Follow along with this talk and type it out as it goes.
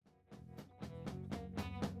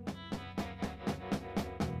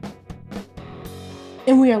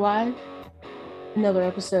And we are live. Another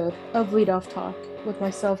episode of Leadoff Talk with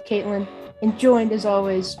myself, Caitlin, and joined as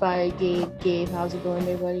always by Gabe. Gabe, how's it going,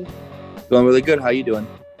 everybody? Going really good. How you doing?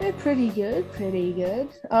 Pretty good, pretty good.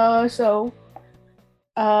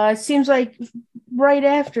 It seems like right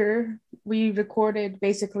after we recorded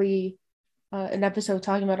basically an episode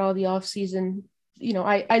talking about all the off season.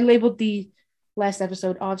 I labeled the last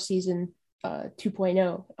episode off season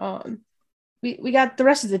 2.0. We got the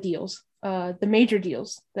rest of the deals, the major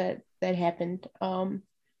deals that happened. So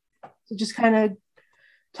just kind of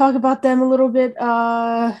talk about them a little bit.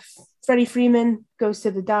 Freddie Freeman goes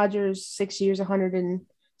to the Dodgers, 6 years,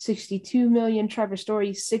 162 million. Trevor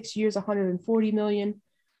Story, 6 years, 140 million.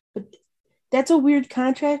 But that's a weird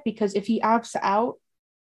contract because if he opts out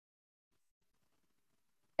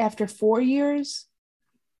after 4 years,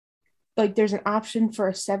 like there's an option for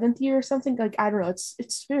a seventh year or something. Like I don't know.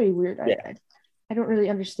 It's very weird. Yeah. I don't really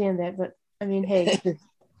understand that, but I mean, hey,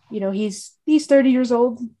 he's 30 years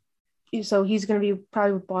old, so he's going to be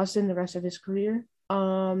probably with Boston the rest of his career.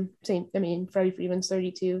 Same. I mean, Freddie Freeman's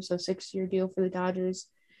 32, so 6 year deal for the Dodgers.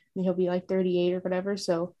 I mean, he'll be like 38 or whatever.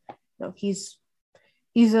 So, he's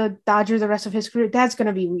a Dodger the rest of his career. That's going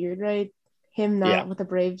to be weird, right? Him not Yeah. with the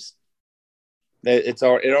Braves. It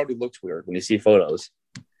already looks weird when you see photos.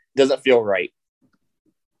 It doesn't feel right.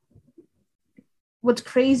 What's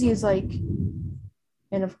crazy is like,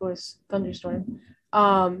 and of course, thunderstorm.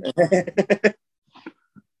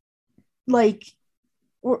 Like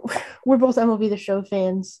we're both MLB The Show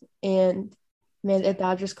fans, and man, that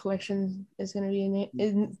Dodgers collection is gonna be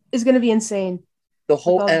insane. The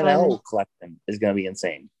whole Without NL Bowman. collection is going to be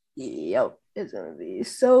insane. Yep, it's gonna be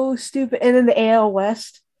so stupid. And then the AL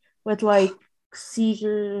West with like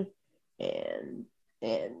Seager and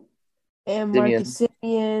and and Simeon. Marcus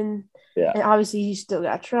Simeon, Yeah. and obviously you still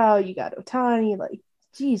got Trout, you got Ohtani. Like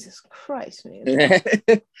Jesus Christ, man!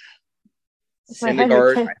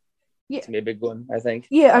 Syndergaard. Yeah, It's going to be a big one, I think.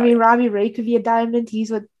 yeah. I mean, Robbie Ray could be a diamond.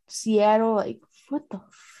 He's with Seattle. Like, what the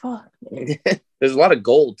fuck, man? There's a lot of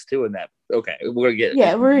golds, too, in that. Okay, we're going to get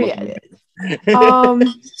Yeah,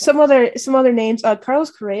 some other names.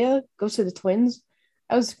 Carlos Correa goes to the Twins.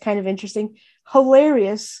 That was kind of interesting.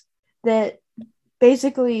 Hilarious that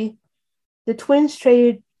basically the Twins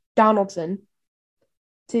traded Donaldson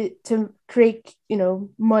to create,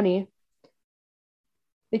 money.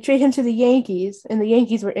 They trade him to the Yankees, and the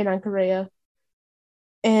Yankees were in on Correa.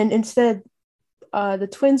 And instead, the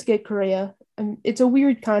Twins get Correa. It's a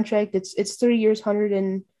weird contract. It's 3 years,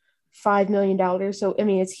 $105 million. So I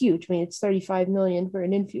mean, it's huge. I mean, it's $35 million for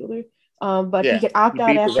an infielder. But he could opt he out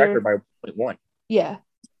beat the record after. by 0.1. Yeah.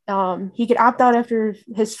 He could opt out after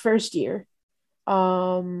his first year.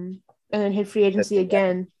 And then hit free agency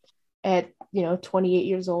again at 28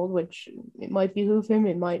 years old, which it might behoove him.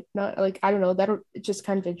 It might not. Like I don't know. It's just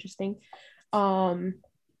kind of interesting. I'm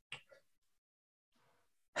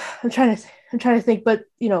trying to think, but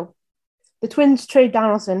the Twins trade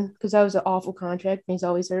Donaldson because that was an awful contract. And he's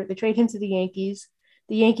always hurt. They trade him to the Yankees.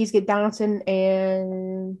 The Yankees get Donaldson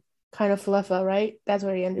and kind of Falefa, right? That's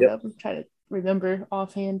where he ended up. I'm trying to remember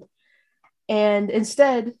offhand. And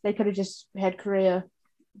instead, they could have just had Correa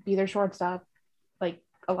be their shortstop, like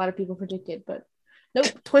a lot of people predicted. But nope,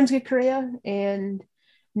 Twins get Correa, and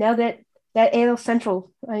now that AL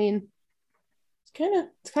Central, I mean,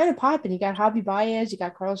 it's kind of popping. You got Javi Baez, you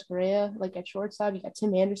got Carlos Correa like at shortstop, you got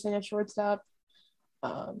Tim Anderson at shortstop.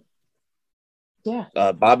 Yeah.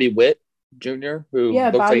 Bobby Witt Jr., who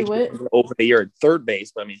looks Bobby like Witt. he's over the year at third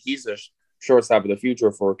base, but I mean, he's a shortstop of the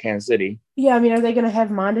future for Kansas City. Yeah, I mean, are they going to have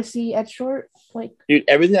Mondesi at short? Like, dude,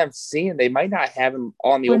 everything I'm seeing, they might not have him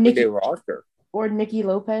on the open day roster. Or Nicky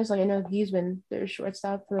Lopez. Like, I know he's been their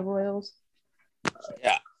shortstop for the Royals.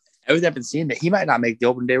 Yeah. Everything I've been seeing, that he might not make the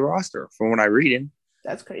open day roster from what I'm reading.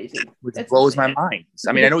 That's crazy. Which blows my mind.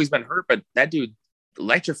 I mean, I know he's been hurt, but that dude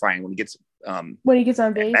electrifying when he gets on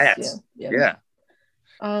base. Yeah.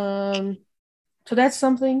 So that's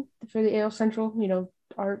something for the AL Central,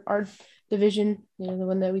 our division, the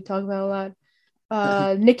one that we talk about a lot.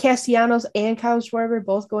 Nick Castellanos and Kyle Schwarber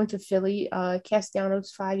both going to Philly.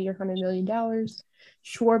 Castellanos 5 year, $100 million.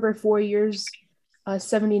 Schwarber 4 years,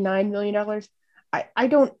 $79 million. I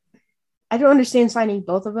don't understand signing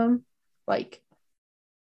both of them. Like,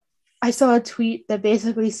 I saw a tweet that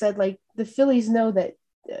basically said like the Phillies know that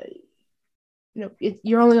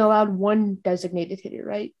you're only allowed one designated hitter,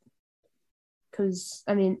 right? Because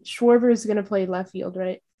I mean, Schwarber is going to play left field,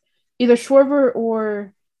 right? Either Schwarber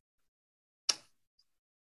or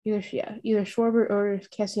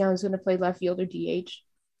Castellanos is going to play left field or DH.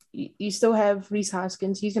 You still have Rhys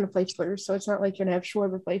Hoskins. He's going to play first, so it's not like you're going to have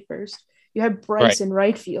Schwarber play first. You have Right. Bryce in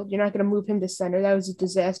right field. You're not going to move him to center. That was a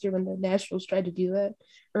disaster when the Nationals tried to do that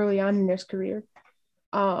early on in his career.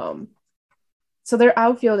 So their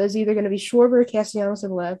outfield is either going to be Schwarber, Castellanos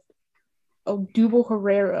in left, Odubel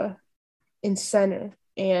Herrera in center,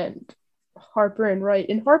 and Harper in right.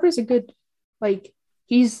 And Harper's a good, like,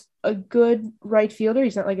 he's a good right fielder.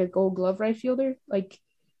 He's not like a Gold Glove right fielder. Like,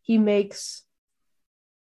 he makes,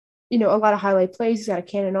 a lot of highlight plays. He's got a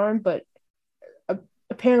cannon arm, but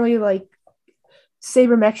apparently, like,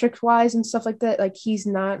 sabermetrics wise and stuff like that, like, he's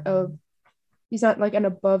not like an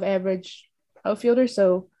above average outfielder.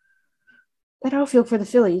 So that outfield for the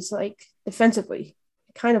Phillies, like, defensively,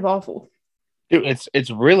 kind of awful. Dude,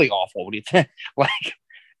 it's really awful. What do you think? Like,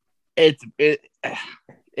 it's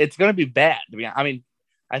going to be bad. I mean,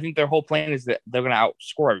 I think their whole plan is that they're going to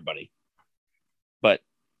outscore everybody. But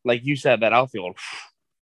like you said, that outfield,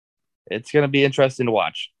 it's going to be interesting to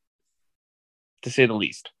watch, to say the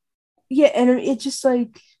least. Yeah, and it's just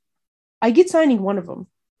like, I get signing one of them,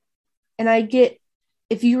 and I get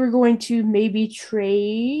if you were going to maybe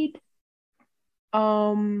trade,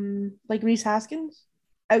 like Rhys Hoskins,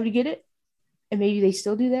 I would get it, and maybe they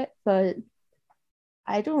still do that, but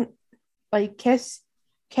I don't like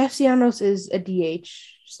Castellanos is a DH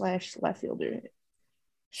 / left fielder.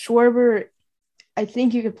 Schwarber, I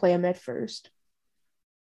think you could play him at first.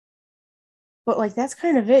 But, like, that's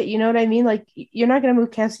kind of it. You know what I mean? Like, you're not going to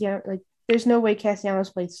move Castellanos. Like, there's no way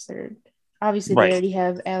Castellanos plays third. Obviously, Right. they already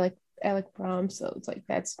have Alec Brom, so it's like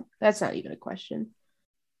that's not even a question.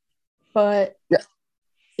 But yeah,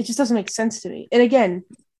 it just doesn't make sense to me. And again,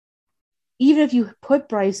 even if you put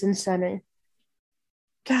Bryce in center,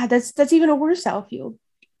 God, that's even a worse outfield.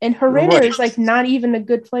 And Herrera is, like, not even a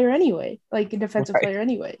good player anyway, like a defensive player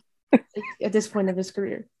anyway, like, at this point of his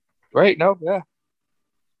career. Right? No, yeah.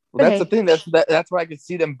 Well, that's the thing. That's why I could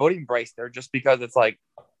see them putting Bryce there, just because it's like,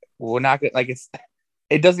 we're not gonna, like,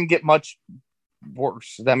 it doesn't get much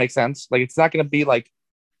worse. Does that make sense? Like, it's not going to be like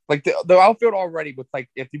the outfield already with, like,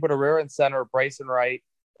 if you put Herrera in center, Bryce in right,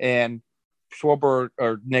 and Schwarber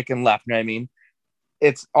or Nick in left. You know what I mean?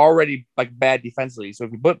 It's already, like, bad defensively. So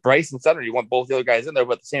if you put Bryce in center, you want both the other guys in there,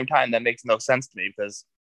 but at the same time, that makes no sense to me because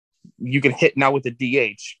you can hit now with the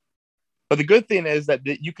DH. But the good thing is that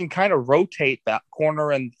you can kind of rotate that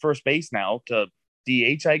corner and first base now to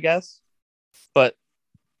DH, I guess. But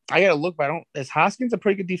I gotta look. But is Hoskins a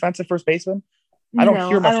pretty good defensive first baseman? I don't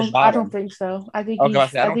hear much about him. I don't think so. I think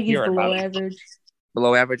he's below average.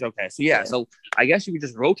 Below average. Okay, so yeah. So I guess you could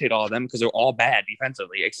just rotate all of them because they're all bad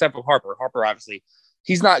defensively, except for Harper. Harper, obviously,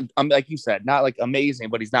 he's not. Like you said, not like amazing,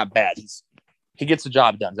 but he's not bad. He gets the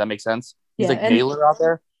job done. Does that make sense? He's like Naylor out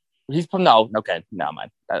there. He's no,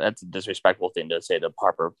 man. That's a disrespectful thing to say to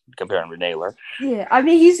Harper comparing him to Naylor. Yeah, I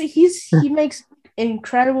mean, he makes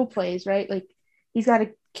incredible plays, right? Like, he's got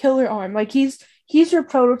a killer arm. Like, he's your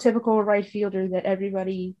prototypical right fielder that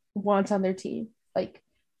everybody wants on their team. Like,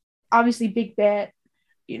 obviously, big bat.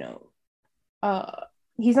 He's not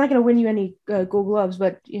going to win you any Gold Gloves,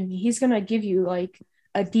 but he's going to give you, like,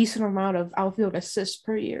 a decent amount of outfield assists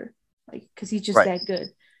per year, like, because he's just that good.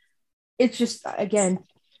 It's just, again,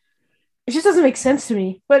 it just doesn't make sense to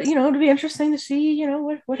me. But, it'll be interesting to see,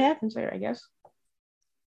 what happens there, I guess.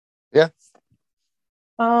 Yeah.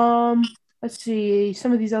 Let's see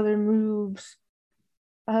some of these other moves.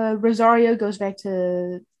 Rosario goes back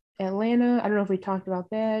to Atlanta. I don't know if we talked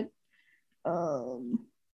about that. Trying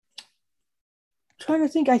to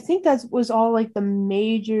think. I think that was all, like, the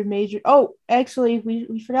major. Oh, actually,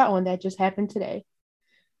 we forgot one that just happened today.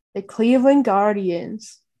 The Cleveland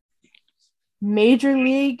Guardians major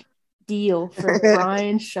league deal for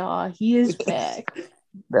Bryan Shaw. He is back.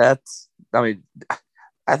 I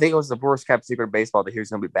think it was the worst kept secret in baseball that he was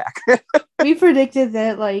going to be back. We predicted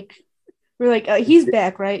that, like, we're like, he's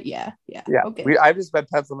back, right? Yeah. Okay. I've just been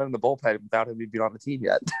penciling him in the bullpen without him being on the team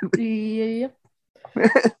yet. Yeah.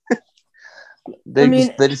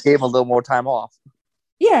 They just gave him a little more time off.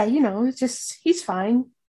 Yeah, it's just he's fine.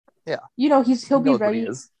 Yeah. He'll be ready.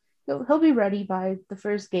 He'll be ready by the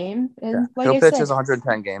first game, and he'll pitch his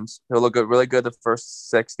 110 games. He'll look good, really good the first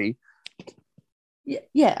 60.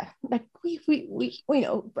 Yeah. Like, we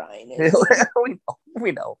know Bryan is.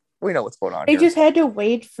 we know what's going on. They just had to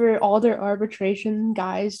wait for all their arbitration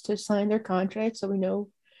guys to sign their contracts, so we know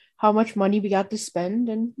how much money we got to spend,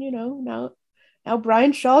 and now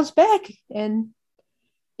Bryan Shaw's back, and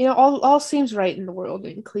all seems right in the world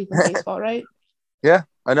in Cleveland baseball, right? Yeah,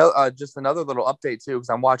 I know. Just another little update too, because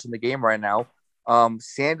I'm watching the game right now.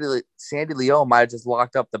 Sandy Leon might have just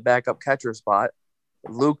locked up the backup catcher spot.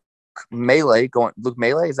 Luke Maile,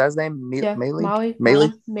 is that his name? Yeah, Maile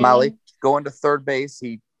going to third base.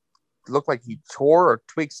 He looked like he tore or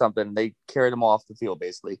tweaked something. And they carried him off the field,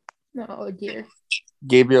 basically. Oh, dear.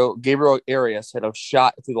 Gabriel Arias hit a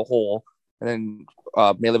shot through the hole, and then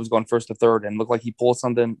Melee was going first to third, and looked like he pulled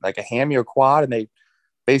something like a hammy or quad, and they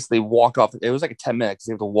basically walked off. It was like a 10 minutes.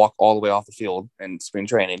 They had to walk all the way off the field in spring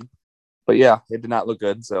training. But yeah, it did not look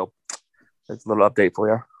good. So that's a little update for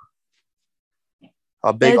you.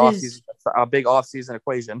 A big off-season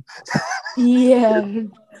equation. Yeah.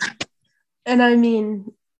 And I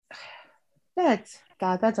mean, that's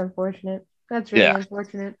unfortunate. That's really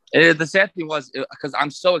unfortunate. The sad thing was, because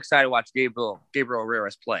I'm so excited to watch Gabriel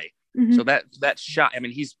Arias play. Mm-hmm. So that shot, I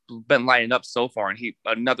mean, he's been lining up so far, and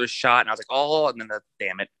another shot, and I was like, oh, and then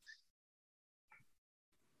damn it.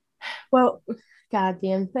 Well,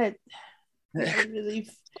 goddamn, that really,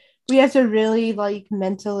 we have to really like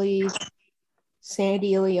mentally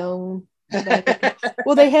Sandy Leone.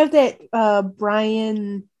 Well, they have that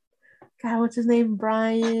Brian. God, what's his name?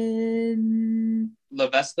 Brian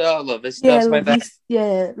LaVista.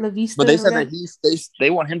 Yeah, LaVista. But they said that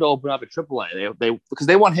they want him to open up at AAA. They because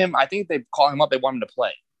they want him. I think they call him up. They want him to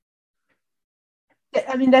play.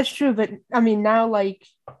 I mean, that's true, but I mean now like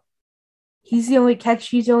he's the only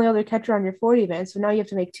other catcher on your 40 man. So now you have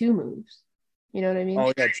to make 2 moves. You know what I mean?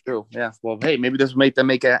 Oh, that's true. Yeah. Well, hey, maybe this will make them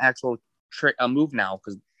make an actual move now,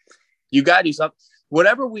 because you got to do something.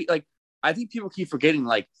 Whatever we like, I think people keep forgetting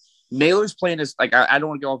like. Naylor's playing his, like, I don't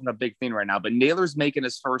want to go off on a big thing right now, but Naylor's making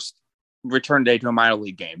his first return day to a minor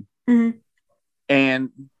league game. Mm-hmm. And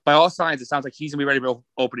by all signs, it sounds like he's going to be ready for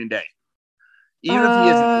opening day. Even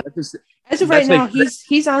if he isn't. As of right now,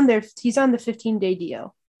 he's on the 15-day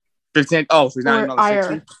DL. 15? Oh, so he's not even on the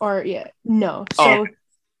 16? Or, yeah. No.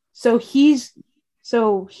 So,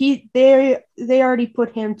 they already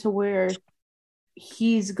put him to where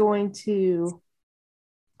he's going to,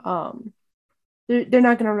 they're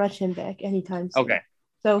not going to rush him back anytime soon. Okay.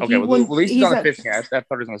 So at least he's on the 15. I thought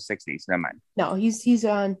he was on the 60s. Never mind. No,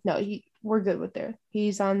 we're good with there.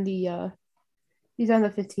 He's on the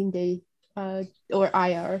 15-day or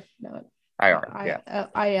IR, not IR,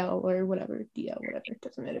 IL or whatever, DL, whatever, it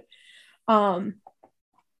doesn't matter.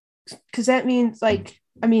 Because that means like,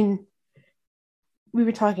 I mean, we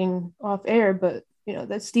were talking off air, but you know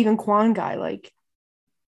that Stephen Kwan guy, like,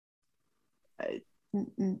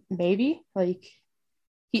 maybe like.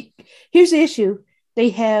 Here's the issue.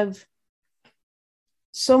 They have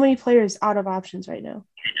so many players out of options right now.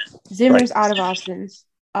 Zimmer's out of options.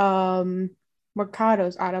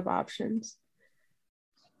 Mercado's out of options.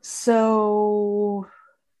 So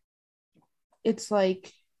it's like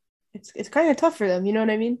it's kind of tough for them. You know what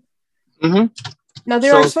I mean? Mm-hmm. Now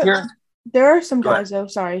there are some guys though.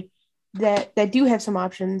 Sorry, that do have some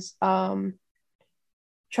options.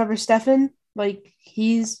 Trevor Stephan, like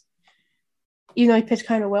he's. Even though he pitched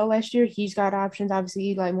kind of well last year, he's got options.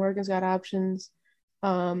 Obviously, Eli Morgan's got options.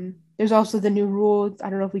 There's also the new rule. I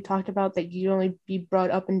don't know if we talked about that you only be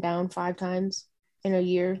brought up and down 5 times in a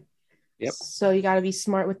year. Yep. So you got to be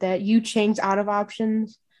smart with that. Yu Chang's out of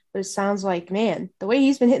options, but it sounds like, man, the way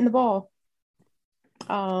he's been hitting the ball.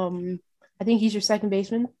 I think he's your second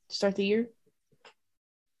baseman to start the year.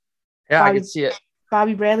 Yeah, I can see it.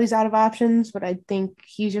 Bobby Bradley's out of options, but I think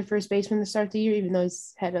he's your first baseman to start the year, even though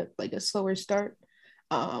he's had a slower start.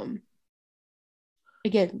 Again,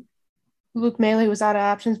 Luke Melee was out of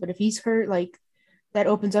options, but if he's hurt, like that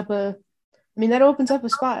opens up a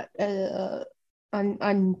spot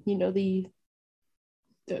on you know the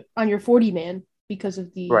on your 40 man because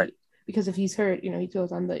of because if he's hurt, you know, he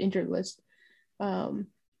goes on the injured list. But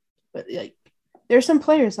like there's some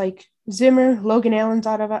players like Zimmer, Logan Allen's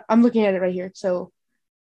out of. I'm looking at it right here, so.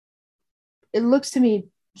 It looks to me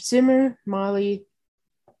Zimmer, Molly,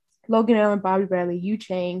 Logan Allen, Bobby Bradley, Yu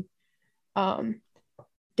Chang,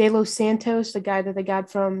 De Los Santos, the guy that they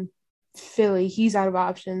got from Philly, he's out of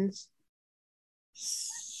options.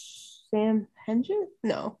 Sam Hendrick?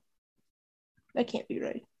 No, that can't be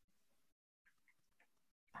right.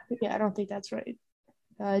 Yeah, I don't think that's right.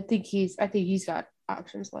 I think he's got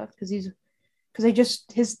options left because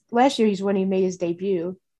his last year he's when he made his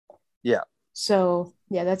debut. Yeah. So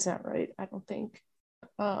yeah, that's not right. I don't think.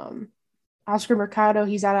 Oscar Mercado,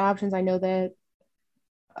 he's out of options. I know that.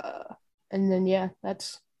 And then yeah,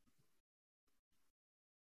 that's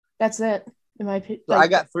it. In my opinion, I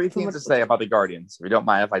got 3 things to say about the Guardians. If you don't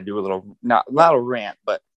mind, if I do a little not a rant,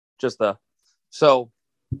 but just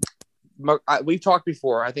we've talked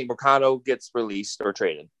before. I think Mercado gets released or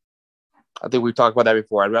traded. I think we've talked about that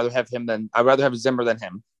before. I'd rather have Zimmer than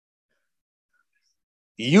him.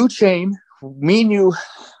 Yu Chang, me and you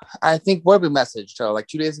I think what we messaged like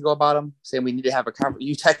 2 days ago about him saying we need to have a conversation.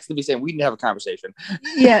 You texted me saying we need to have a conversation.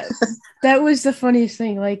 Yeah, that was the funniest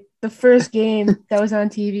thing. Like the first game that was on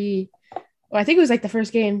TV, well, I think it was like the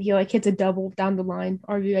first game. He like hits a double down the line,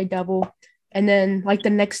 RBI double, and then like the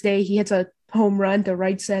next day he hits a home run to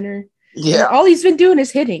right center. Yeah, all he's been doing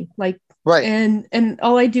is hitting. Like right, and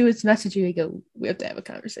all I do is message you and go, we have to have a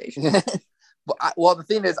conversation. Well, the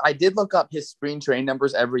thing is, I did look up his spring training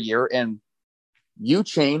numbers every year, and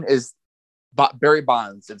Chain is Barry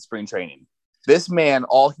Bonds in spring training. This man,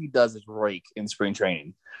 all he does is rake in spring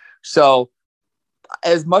training. So,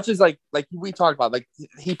 as much as like we talked about, like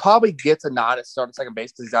he probably gets a nod at start and second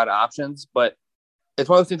base because he's out of options, but it's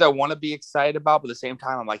one of those things I want to be excited about. But at the same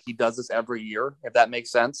time, I'm like, he does this every year, if that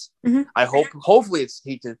makes sense. Mm-hmm. Hopefully,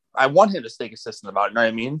 I want him to stay consistent about it. You know what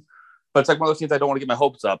I mean? But it's like one of those things I don't want to get my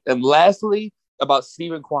hopes up. And lastly, about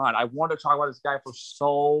Steven Kwan, I want to talk about this guy for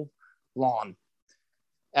so long.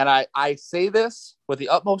 And I say this with the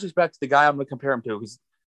utmost respect to the guy I'm going to compare him to, because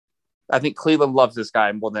I think Cleveland loves this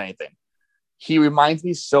guy more than anything. He reminds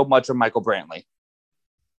me so much of Michael Brantley.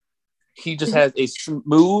 He just has a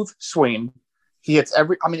smooth swing. He hits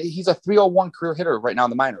he's a 301 career hitter right now in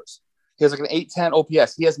the minors. He has like an 810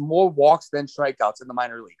 OPS. He has more walks than strikeouts in the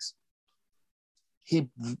minor leagues. He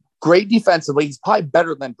great defensively. He's probably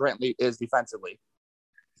better than Brantley is defensively.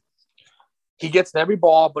 He gets every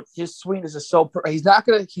ball, but his swing is just so. He's not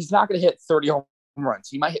gonna hit 30 home runs.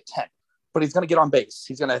 He might hit 10, but he's gonna get on base.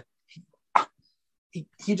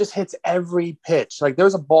 He just hits every pitch. Like there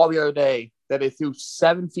was a ball the other day that they threw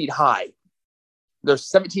 7 feet high. They're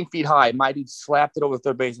 17 feet high. My dude slapped it over the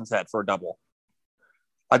third baseman's head for a double.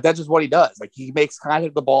 Like that's just what he does. Like he makes contact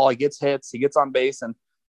with the ball. He gets hits. He gets on base. And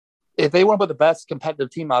if they want to put the best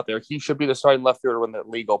competitive team out there, he should be the starting left fielder when the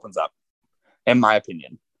league opens up, in my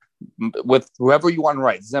opinion. With whoever you want to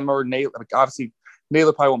write, Zimmer, Naylor. Like obviously,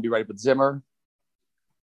 Naylor probably won't be right, but Zimmer.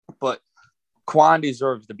 But Kwan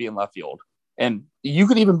deserves to be in left field. And you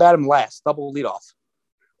could even bat him last, double leadoff.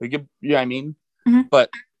 You know what I mean? Mm-hmm.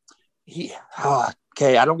 But I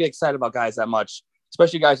don't get excited about guys that much,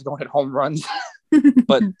 especially guys who don't hit home runs.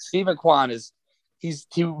 But Steven Kwan he's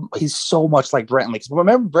so much like Brantley. Because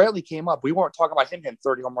remember, Brantley came up. We weren't talking about him hitting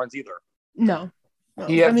 30 home runs either. No.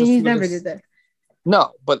 He never did that.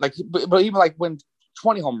 No, but even like when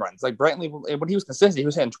 20 home runs, like Brantley, when he was consistent, he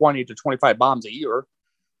was hitting 20 to 25 bombs a year.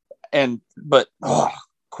 But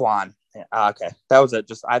Kwan. Okay, that was it.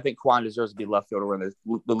 Just I think Kwan deserves to be left fielder when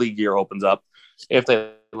the league year opens up, if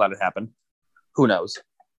they let it happen. Who knows?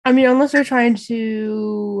 I mean, unless they're trying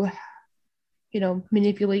to,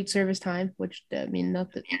 manipulate service time, which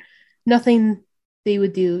nothing they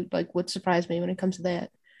would do would surprise me when it comes to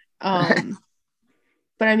that.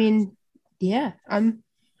 But I mean, yeah,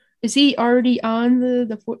 Is he already on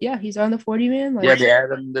he's on the 40 man? Yeah, they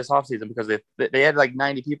added him this offseason because they had like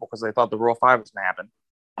 90 people because they thought the Rule 5 was going to happen.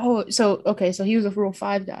 Oh, so he was a Rule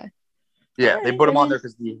 5 guy. Yeah, they put him on there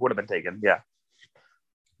because he would have been taken. Yeah.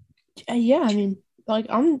 Yeah, I mean,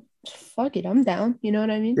 fuck it, I'm down. You know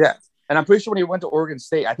what I mean? Yeah, and I'm pretty sure when he went to Oregon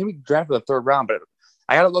State, I think we drafted the 3rd round, but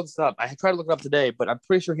I got to look this up. I tried to look it up today, but I'm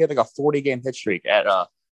pretty sure he had like a 40-game hit streak at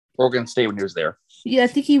Oregon State when he was there. Yeah, I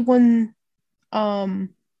think he won. I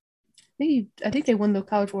think they won the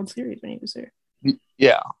College World Series when he was there.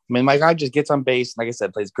 Yeah, I mean, my guy just gets on base. Like I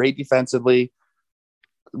said, plays great defensively.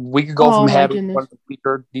 We could go from having one of the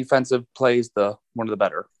weaker defensive plays to one of the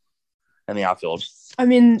better in the outfield. I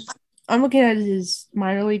mean, I'm looking at his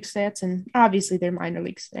minor league stats, and obviously they're minor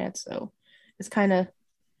league stats, so it's kind of,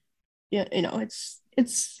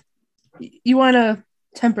 it's you want to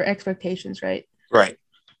temper expectations, right? Right.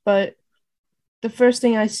 But the first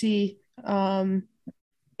thing I see in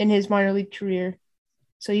his minor league career,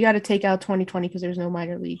 so you got to take out 2020 because there's no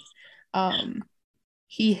minor league.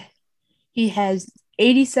 He has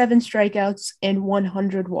 87 strikeouts and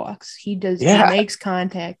 100 walks. He makes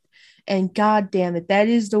contact, and god damn it, that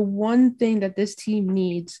is the one thing that this team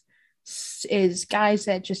needs is guys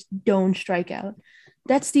that just don't strike out.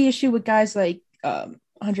 That's the issue with guys like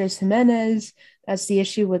Andres Jimenez. That's the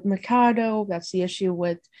issue with Mercado. That's the issue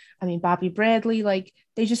with, Bobby Bradley. Like,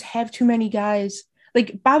 they just have too many guys.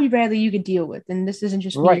 Like, Bobby Bradley, you could deal with. And this isn't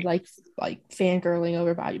just me, like fangirling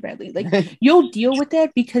over Bobby Bradley. Like, you'll deal with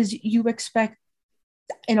that because you expect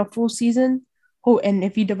in a full season, and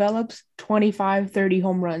if he develops, 25, 30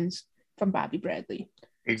 home runs from Bobby Bradley.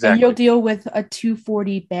 Exactly. And you'll deal with a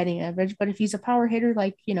 240 batting average. But if he's a power hitter,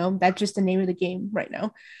 that's just the name of the game right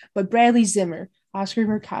now. But Bradley, Zimmer, Oscar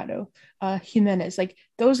Mercado, Jimenez,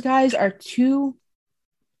 those guys are too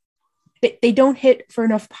 – they don't hit for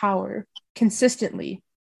enough power consistently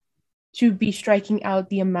to be striking out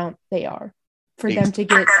the amount they are for them to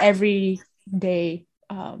get every day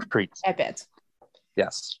at bats.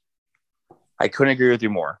 Yes. I couldn't agree with you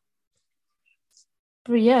more.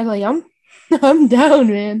 But yeah, like I'm down,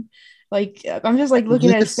 man. Like I'm just like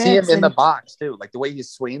looking at stats. You can see him in the box too, like the way he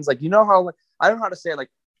swings. Like you know how like, I don't know how to say it, like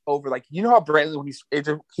over like you know how Brantley when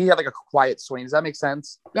he had like a quiet swing. Does that make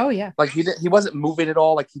sense? Oh yeah. Like he wasn't moving at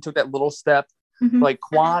all. Like he took that little step. Mm-hmm. Like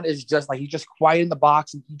Kwan is just like he's just quiet in the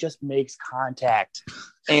box and he just makes contact.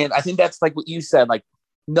 And I think that's like what you said. Like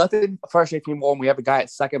nothing frustrates me more when we have a guy at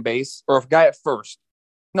second base or a guy at first.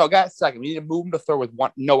 No, a guy at second. We need to move him to third with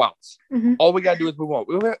no outs. Mm-hmm. All we got to do is move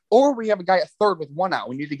on. Or we have a guy at third with 1 out.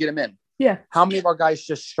 We need to get him in. Yeah. How many of our guys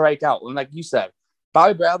just strike out? And like you said,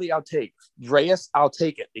 Bobby Bradley, I'll take. Reyes, I'll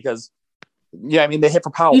take it because, yeah, I mean, they hit for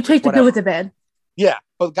power. You take the good with the bad. Yeah.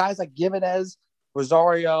 But guys like Gimenez,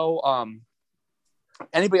 Rosario,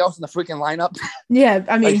 anybody else in the freaking lineup. Yeah.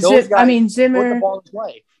 I mean, like Zimmer. The ball in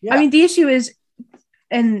play. Yeah. I mean, the issue is,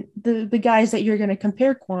 and the guys that you're going to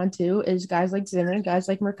compare Kwan to is guys like Zimmer, guys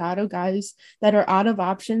like Mercado, guys that are out of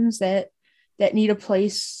options that need a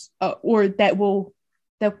place or that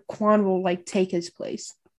Kwan will like take his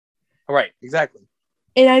place. Right, exactly.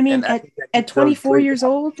 And I mean, at 24 years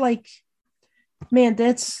old, like, man,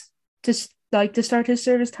 that's just like to start his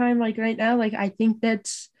service time like right now. Like, I think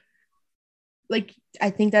that's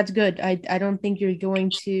good. I don't think you're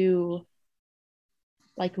going to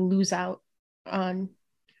like lose out on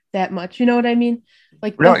that much. You know what I mean?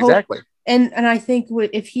 Like, no, exactly. And I think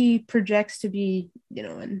if he projects to be, you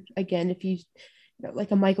know, and again, if he's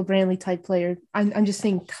like a Michael Brantley type player, I'm just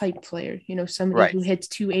saying type player, you know, somebody who hits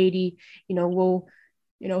 280, you know, will,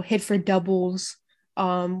 you know, hit for doubles,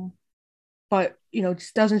 but, you know,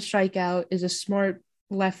 just doesn't strike out, is a smart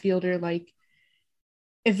left fielder. Like,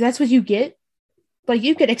 if that's what you get, like,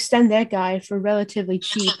 you could extend that guy for relatively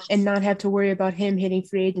cheap and not have to worry about him hitting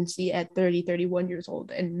free agency at 30, 31 years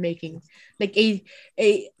old and making like a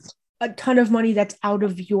ton of money that's out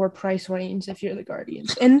of your price range if you're the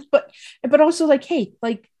Guardians. And but also like, hey,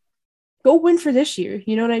 like, go win for this year.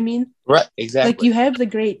 You know what I mean? Right, exactly. Like,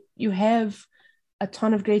 you have a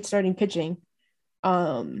ton of great starting pitching.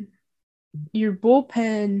 Your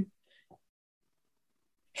bullpen,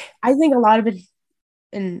 I think a lot of it,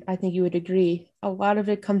 and I think you would agree, a lot of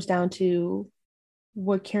it comes down to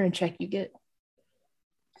what Karinchak you get.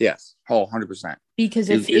 Yes. 100%. Because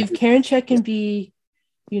if Karinchak can be,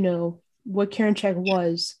 you know, what Karinchak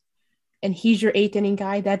was, and he's your 8th inning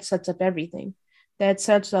guy, that sets up everything. That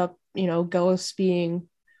sets up, you know, Gauss being,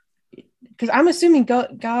 because I'm assuming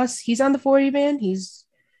Gauss, he's on the 40-man. He's,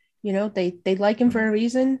 you know, they like him for a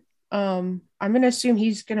reason. I'm going to assume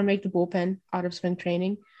he's going to make the bullpen out of spring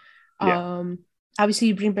training. Yeah. Obviously,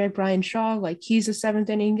 you bring back Brian Shaw, like he's a 7th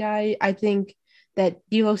inning guy. I think that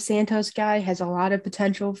Dilo Santos guy has a lot of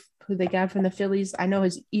potential, who they got from the Phillies. I know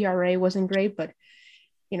his ERA wasn't great, but,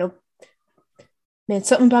 you know, man,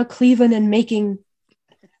 something about Cleveland and making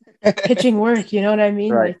pitching work. You know what I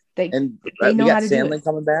mean? Right. Like they know how to do it. Sandlin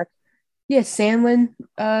coming back? Yeah, Sandlin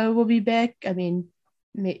will be back. I mean,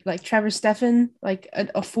 like Trevor Stephan, like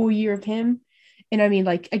a full year of him. And I mean,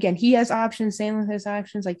 like, again, he has options. Sandlin has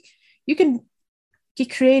options. Like, you can get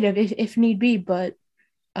creative if need be, but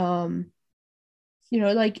you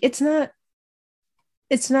know, like, it's not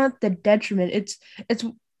the detriment. It's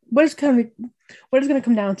what it's going to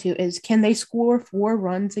come down to is, can they score 4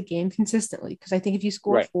 runs a game consistently? Because I think if you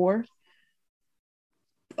score 4,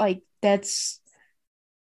 like, that's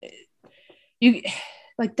you,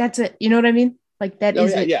 like, that's it. You know what I mean? Like, that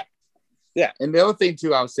is it. Yeah. And the other thing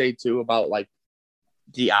too, I would say too about like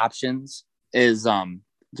the options is the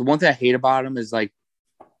one thing I hate about him is like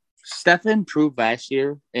Stephan proved last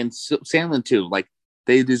year, and Sandlin too. Like,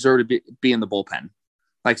 they deserve to be in the bullpen.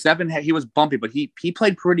 Like, Stephan, he was bumpy, but he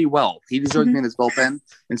played pretty well. He deserves to be in his bullpen,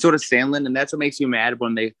 and so does Sandlin. And that's what makes you mad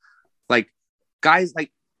when they, like, guys,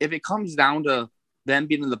 like, if it comes down to them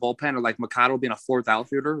being in the bullpen or like Mikado being a 4th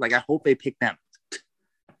outfielder, like, I hope they pick them.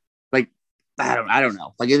 Like, I don't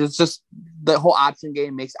know. Like, it's just the whole option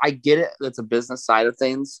game I get it. That's a business side of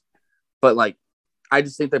things, but like, I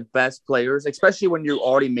just think the best players, especially when you're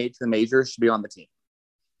already made to the majors, should be on the team.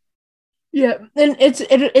 Yeah, and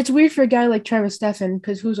it's weird for a guy like Trevor Stephan,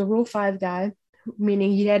 because who's a Rule 5 guy,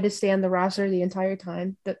 meaning he had to stay on the roster the entire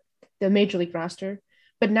time, the major league roster.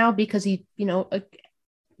 But now, because he, you know,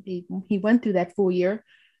 he went through that full year,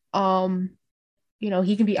 you know,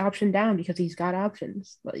 he can be optioned down because he's got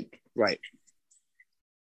options. Like, right.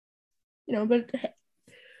 You know, but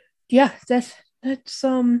yeah, that's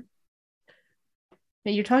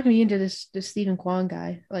you're talking me into this Stephen Kwan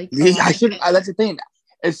guy. Like, I shouldn't. That's the thing.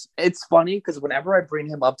 It's funny because whenever I bring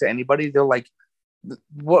him up to anybody, they're like,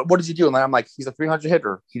 what does he do? And I'm like, he's a 300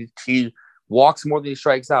 hitter. He walks more than he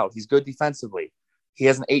strikes out. He's good defensively. He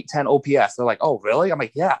has an 810 OPS. They're like, oh, really? I'm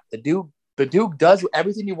like, yeah, the dude does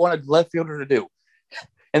everything you want a left fielder to do.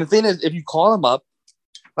 And the thing is, if you call him up,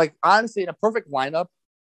 like, honestly, in a perfect lineup,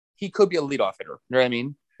 he could be a leadoff hitter. You know what I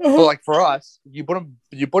mean? Mm-hmm. But like for us, you put him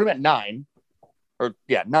at 9.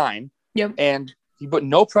 Yep. And you put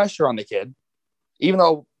no pressure on the kid, even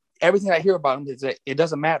though everything I hear about him is that it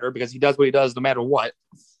doesn't matter because he does what he does no matter what.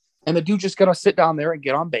 And the dude's just gonna sit down there and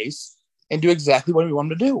get on base and do exactly what we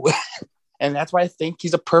want him to do. And that's why I think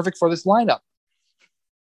he's a perfect for this lineup.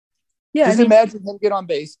 Yeah. Just imagine him get on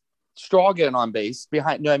base, Straw getting on base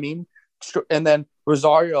behind, you know what I mean? And then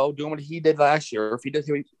Rosario doing what he did last year. If he does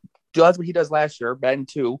what he does last year, batting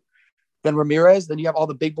 2, then Ramirez, then you have all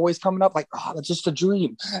the big boys coming up. Like, oh, that's just a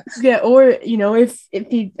dream. Yeah, or, if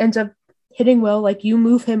he ends up hitting well, like you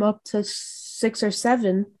move him up to 6 or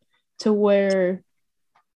 7 to where,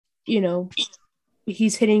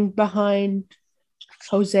 he's hitting behind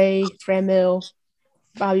Jose, Franmil,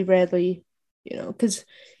 Bobby Bradley, because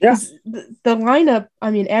the lineup,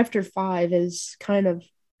 after 5 is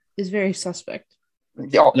very suspect. I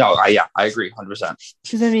agree 100%.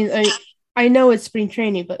 Because, I know it's spring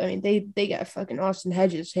training, but, they got fucking Austin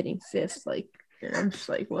Hedges hitting 5th. Like, and I'm just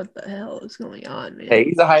like, what the hell is going on, man? Hey,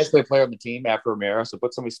 he's the highest paid player on the team after Romero, so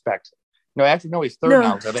put some respect. No, actually, no, he's 3rd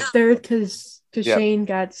now. So third because Shane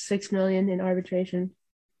got $6 million in arbitration.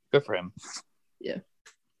 Good for him. Yeah.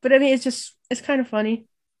 But, it's kind of funny.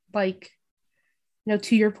 Like,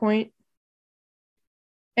 to your point.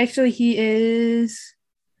 Actually, he is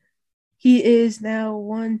now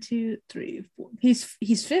 1, 2, 3, 4. He's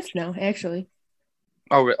 5th now, actually.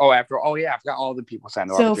 I forgot all the people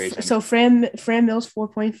signed arbitration. So Franmil's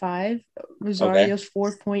 4.5, Rosario's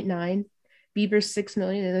 4.9, Bieber's $6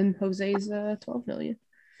 million, and then Jose's $12 million.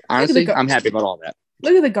 Honestly, I'm happy about all that.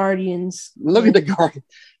 Look at the Guardians. Look at the Guardians.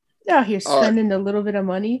 They're out here spending a little bit of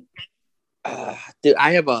money. Dude,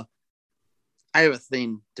 I have a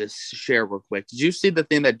thing to share real quick. Did you see the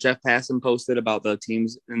thing that Jeff Passan posted about the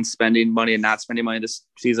teams and spending money and not spending money this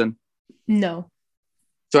season? No.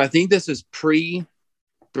 So I think this is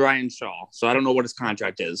pre-Brian Shaw. So I don't know what his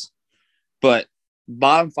contract is. But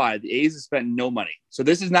bottom 5, the A's have spent no money. So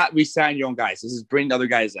this is not re-sign your own guys. This is bringing other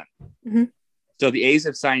guys in. Mm-hmm. So the A's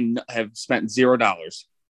have spent $0.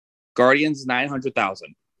 Guardians, $900,000.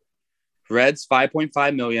 Reds,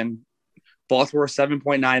 $5.5 million. Baltimore,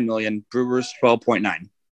 $7.9 million. Brewers, $12.9.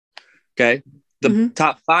 Okay. The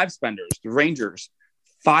top 5 spenders, the Rangers,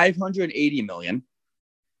 $580 million.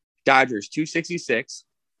 Dodgers, $266.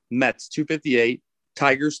 Mets, $258.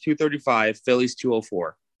 Tigers, $235. Phillies,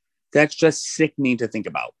 $204. That's just sickening to think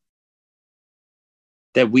about.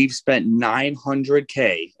 That we've spent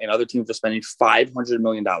 $900K and other teams are spending $500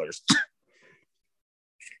 million.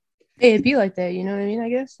 Hey, it'd be like that, you know what I mean? I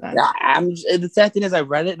guess. The sad thing is, I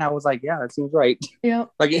read it and I was like, "Yeah, that seems right." Yeah.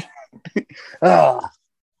 Like,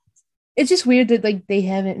 it's just weird that they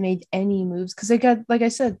haven't made any moves because they got, like I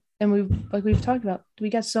said, and we've talked about, we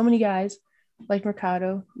got so many guys like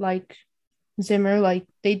Mercado, like Zimmer, like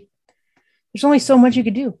there's only so much you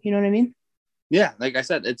could do. You know what I mean? Yeah, like I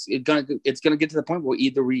said, it's gonna get to the point where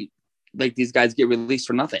either these guys get released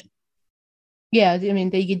for nothing. Yeah,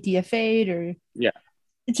 they get DFA'd or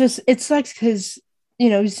it sucks because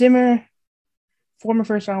Zimmer, former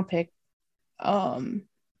 1st-round pick, a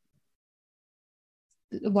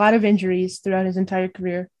lot of injuries throughout his entire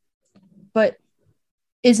career, but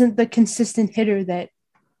isn't the consistent hitter that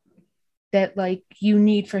like you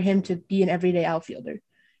need for him to be an everyday outfielder.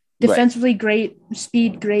 Defensively great,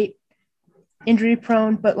 speed great, injury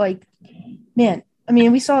prone, but man,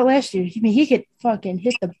 we saw it last year. He could fucking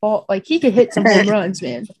hit the ball. Like, he could hit some home runs,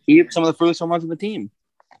 man. He hit some of the furthest home runs of the team.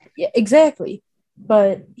 Yeah, exactly.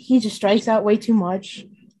 But he just strikes out way too much.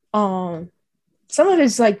 Some of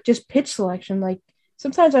his just pitch selection. Like,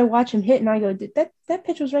 sometimes I watch him hit and I go, that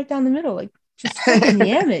pitch was right down the middle. Like, just fucking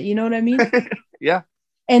yam it. You know what I mean? Yeah.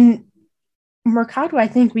 And Mercado, I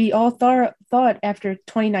think we all thought after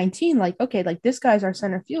 2019, this guy's our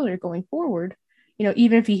center fielder going forward.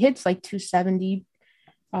 Even if he hits 270,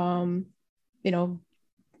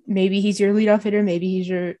 maybe he's your leadoff hitter, maybe he's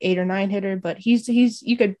your 8 or 9 hitter, but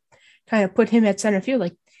you could kind of put him at center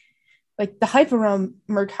field. Like the hype around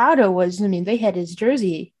Mercado was, they had his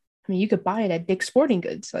jersey. You could buy it at Dick's Sporting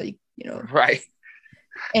Goods, Right.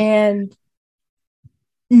 And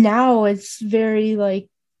now it's very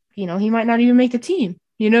he might not even make the team,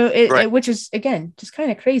 right. Which is, again, just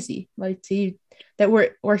kind of crazy, that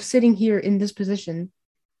we're sitting here in this position.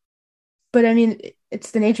 But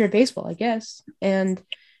it's the nature of baseball, I guess. And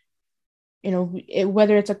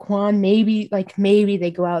whether it's a Quan, maybe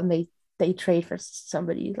they go out and they trade for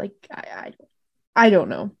somebody. Like I don't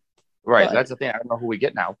know. Right. But That's the thing. I don't know who we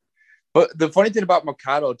get now. But the funny thing about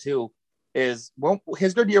Mercado too is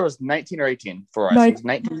his good year was 19 or 18 for us. It was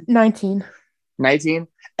 19. 19. 19.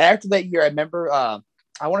 After that year, I remember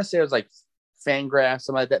I want to say it was like Fangraphs,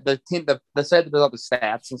 something like that. The team, the site that does all the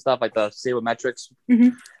stats and stuff, like the sabermetrics,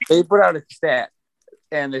 they put out a stat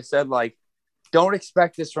and they said, like, don't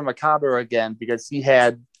expect this from Mercado again because he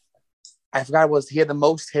had the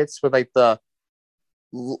most hits with like the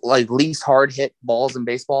least hard hit balls in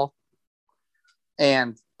baseball.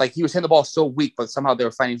 And like he was hitting the ball so weak, but somehow they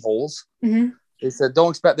were finding holes. They said,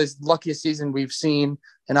 don't expect this luckiest season we've seen.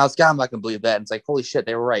 And I was, God, I'm not going to believe that. And it's like, holy shit,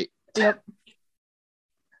 they were right. Yep.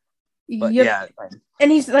 But yeah.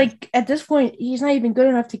 And he's like, at this point, he's not even good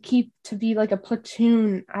enough to be like a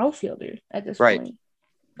platoon outfielder at this point.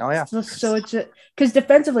 Oh, yeah. So it's because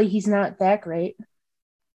defensively, he's not that great.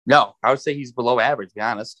 No, I would say he's below average, to be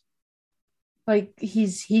honest. Like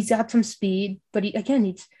he's got some speed, but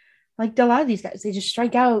he's like a lot of these guys, they just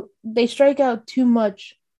strike out. They strike out too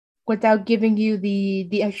much without giving you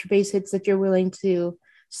the extra base hits that you're willing to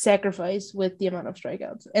sacrifice with the amount of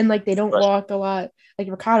strikeouts. And like they don't walk a lot. Like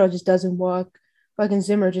Mercado just doesn't walk. Fucking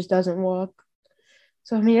Zimmer just doesn't walk.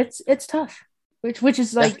 So I mean, it's tough. Which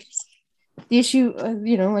is like the issue.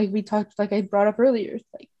 Like we talked, like I brought up earlier,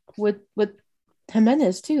 like with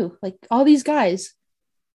Jimenez too. Like all these guys.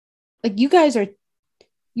 Like you guys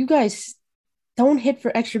don't hit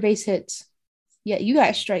for extra base hits. Yeah, you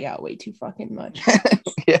guys strike out way too fucking much.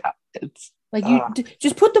 Yeah, it's like you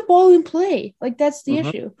just put the ball in play. Like that's the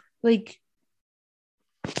issue. Like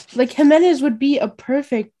Jimenez would be a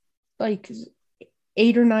perfect like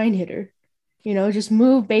 8 or 9 hitter. Just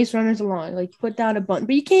move base runners along, like put down a bunt.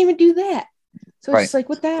 But you can't even do that. So it's just like,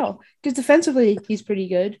 what the hell? Because defensively, he's pretty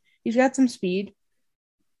good. He's got some speed.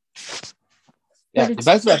 Yeah,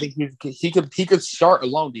 defensively, I think he could start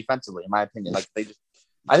alone defensively, in my opinion. Like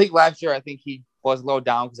I think last year, I think he was low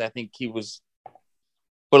down because I think he was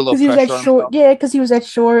put a little pressure on himself. Yeah, because he was at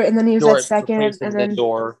short, and then he was at second, and then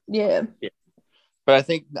door. Yeah. But I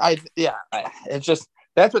think it's just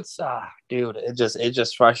that's what's dude. It's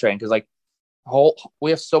just frustrating because like we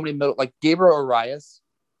have so many middle like Gabriel Arias.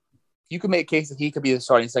 You can make a case that he could be the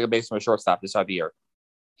starting second baseman or shortstop this time of the year.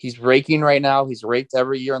 He's raking right now. He's raked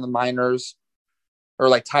every year in the minors. Or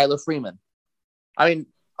like Tyler Freeman. I mean,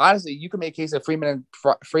 honestly, you can make a case that Freeman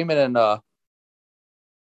and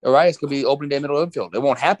Arias could be opening day middle infield. It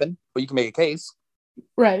won't happen, but you can make a case.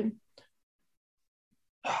 Right.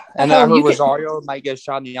 And I heard Rosario might get a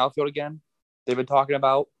shot in the outfield again. They've been talking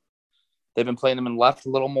about. They've been playing him in left a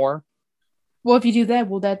little more. Well, if you do that,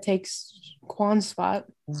 that takes Quan's spot.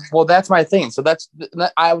 Well, that's my thing. So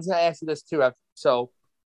I was going to ask you this too.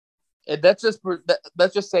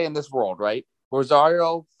 Let's just say in this world, right?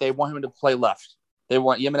 Rosario, they want him to play left. They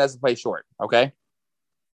want Jimenez to play short. Okay.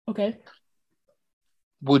 Okay.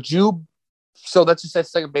 Would you? So let's just say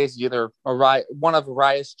second base is either one of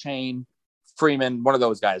Arias, Chain, Freeman, one of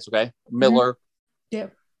those guys. Okay, Miller. Yeah.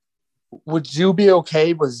 Would you be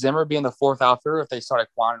okay with Zimmer being the fourth outfielder if they started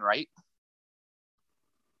Quan right?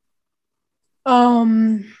 Or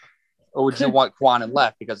would you want Quan in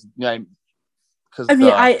left because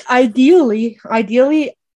ideally.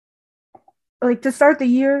 Like to start the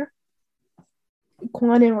year,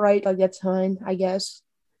 Quan in right, like that's fine, I guess.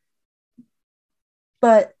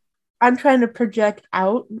 But I'm trying to project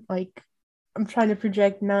out, like I'm trying to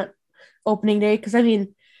project not opening day, because I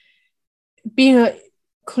mean, being a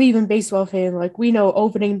Cleveland baseball fan, like we know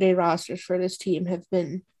opening day rosters for this team have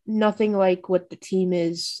been nothing like what the team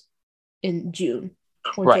is in June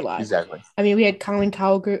or July. Exactly. I mean, we had Colin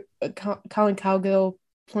Cowgill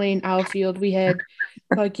playing outfield. We had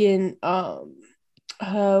fucking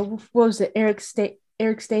what was it? Eric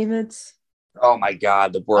Stamets. Oh my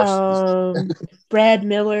God, the worst. Brad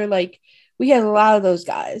Miller. Like we had a lot of those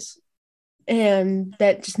guys, and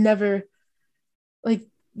that just never, like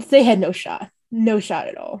they had no shot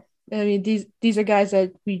at all. I mean, these are guys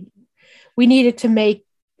that we needed to make.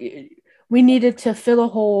 We needed to fill a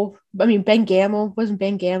hole. I mean, wasn't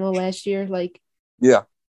Ben Gamel last year? Like, yeah,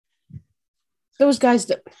 those guys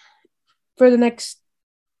that for the next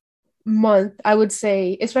month, I would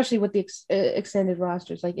say, especially with the extended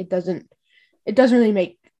rosters, like it doesn't really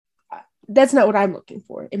make. That's not what I'm looking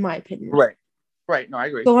for, in my opinion. Right. No, I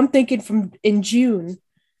agree. So I'm thinking in June,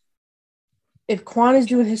 if Quan is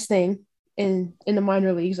doing his thing in the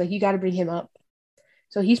minor leagues, like you got to bring him up.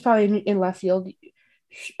 So he's probably in left field,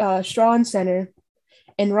 Straw in center,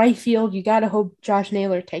 and right field. You got to hope Josh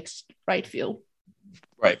Naylor takes right field.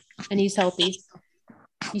 Right. And he's healthy.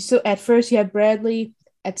 You still at first you have Bradley.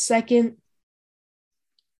 At second,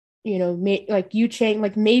 like Yu Chang,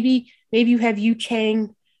 like maybe you have Yu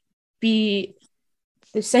Chang be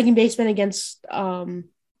the second baseman against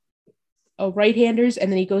right-handers,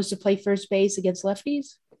 and then he goes to play first base against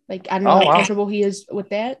lefties. Like I don't know how comfortable he is with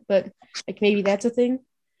that, but like maybe that's a thing.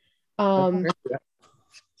 I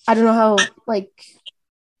don't know how like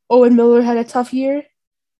Owen Miller had a tough year.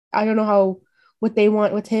 I don't know what they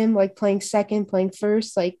want with him, like playing second, playing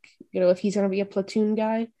first, like if he's gonna be a platoon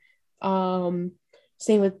guy.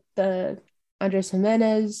 Same with the Andres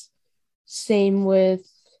Jimenez. Same with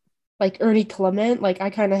like Ernie Clement. Like I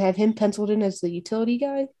kind of have him penciled in as the utility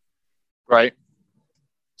guy. Right.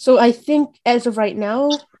 So I think as of right now,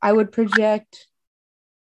 I would project,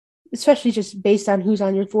 especially just based on who's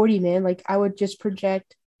on your 40 man, like I would just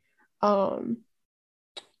project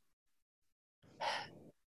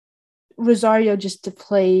Rosario just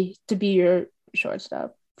to be your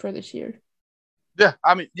shortstop for this year. Yeah,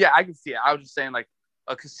 I mean, yeah, I can see it. I was just saying like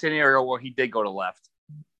a scenario where he did go to left.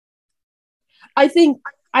 I think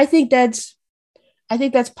that's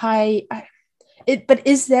pie. But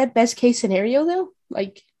is that best case scenario though?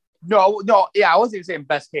 Like, no, yeah, I wasn't even saying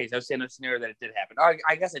best case. I was saying a scenario that it did happen.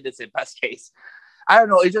 I guess I did say best case. I don't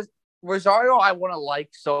know. It's just Rosario. I want to like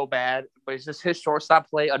so bad, but it's just his shortstop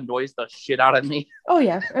play annoys the shit out of me. Oh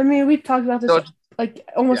yeah, I mean we've talked about this like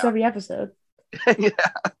almost every episode. Yeah,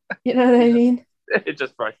 you know what I mean. It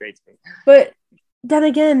just frustrates me. But then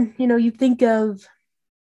again, you think of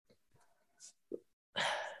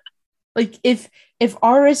like if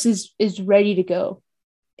Aris is ready to go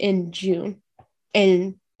in June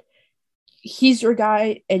and he's your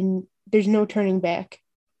guy and there's no turning back,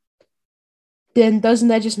 then doesn't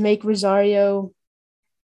that just make Rosario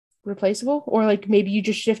replaceable? Or like maybe you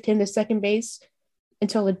just shift him to second base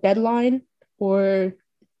until the deadline or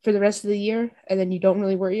for the rest of the year, and then you don't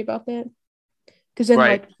really worry about that. Because then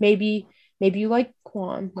like maybe you like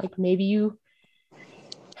Kwan, like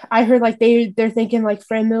I heard like they're thinking like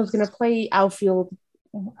Franmil's gonna play outfield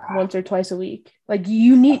once or twice a week. Like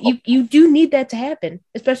you do need that to happen,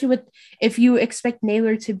 especially if you expect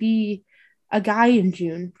Naylor to be a guy in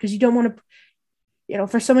June, because you don't want to,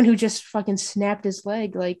 for someone who just fucking snapped his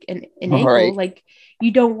leg like an ankle, like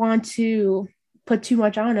you don't want to put too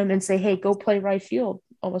much on him and say, hey, go play right field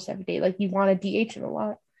almost every day. Like you want to DH him a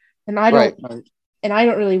lot, and I don't. And I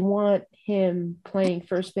don't really want him playing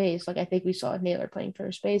first base. Like I think we saw Naylor playing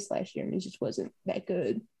first base last year, and he just wasn't that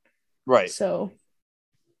good. Right. So,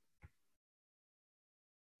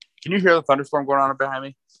 can you hear the thunderstorm going on behind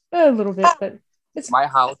me? A little bit, but my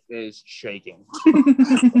house is shaking.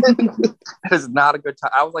 It is not a good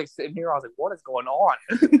time. I was like sitting here. I was like, "What is going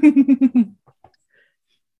on?"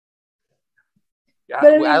 Yeah,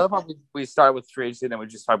 I love how we started with free agency and then we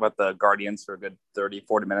just talked about the Guardians for a good 30,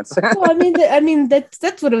 40 minutes. Well, I mean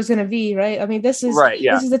that's what it was going to be, right? I mean, this is right.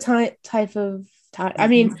 Yeah. This is the type of time. I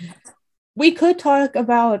mean, we could talk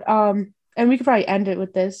about and we could probably end it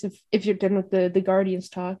with this if you're done with the Guardians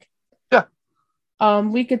talk. Yeah.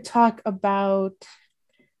 We could talk about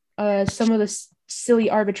some of the silly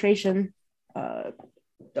arbitration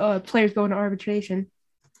players going to arbitration.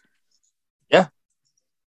 Yeah.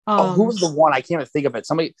 Who was the one? I can't even think of it.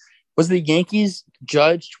 Somebody was the Yankees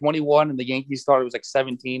Judge 21 and the Yankees thought it was like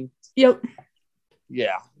 17. Yep.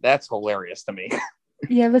 Yeah, that's hilarious to me.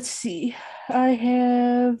 Yeah, let's see.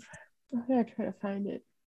 I gotta try to find it.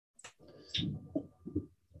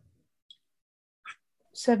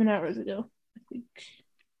 7 hours ago, I think.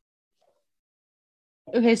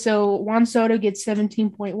 Okay, so Juan Soto gets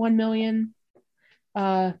 17.1 million.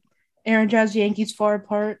 Aaron Judge, Yankees far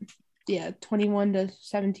apart. Yeah, 21 to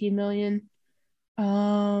 17 million.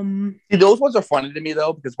 See, those ones are funny to me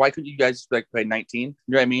though, because why couldn't you guys like play 19? You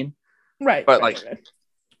know what I mean? Right. But right.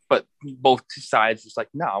 But both sides just like,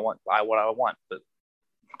 no, I want what I want. But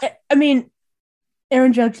I mean,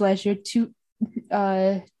 Aaron Judge last year,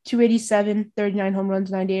 287, 39 home runs,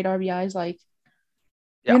 98 RBIs. Like,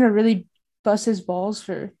 you're gonna really bust his balls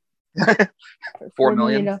for $4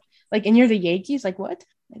 million. Like, and you're the Yankees. Like, what?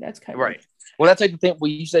 Like, that's kind of right. Well, that's like the thing.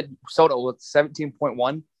 Well, you said Soto was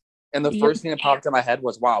 17.1, and the first thing that popped in my head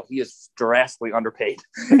was, "Wow, he is drastically underpaid."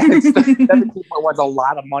 17.1 is a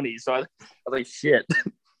lot of money. So I was like, "Shit."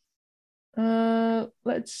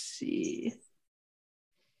 Let's see.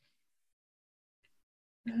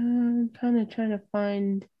 I'm kind of trying to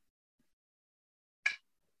find.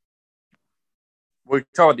 We're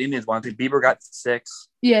talking about the Indians one. I think Bieber got 6.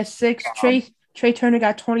 Yeah, 6. Trey Turner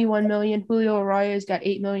got 21 million. Julio Arias got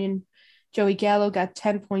 8 million. Joey Gallo got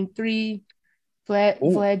 10.3.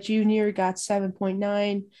 Vlad Jr. got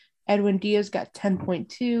 7.9. Edwin Diaz got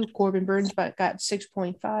 10.2. Corbin Burns got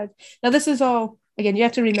 6.5. Now this is all, again, you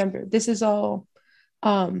have to remember, this is all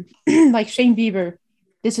like Shane Bieber.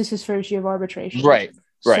 This is his first year of arbitration. Right.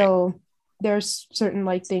 So there's certain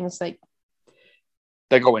like things like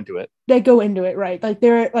that go into it.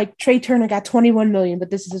 Right? Like Trey Turner got 21 million, but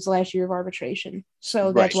this is his last year of arbitration.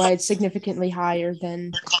 So that's why it's significantly higher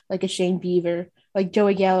than like a Shane Bieber. Like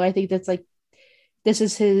Joey Gallo, I think that's like this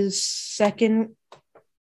is his second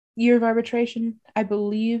year of arbitration, I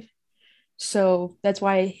believe. So that's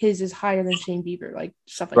why his is higher than Shane Bieber, like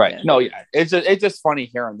stuff like that. No, yeah. It's just funny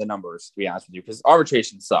hearing the numbers, to be honest with you, because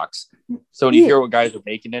arbitration sucks. So when you hear what guys are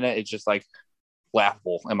making in it, it's just like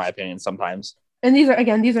laughable, in my opinion, sometimes. And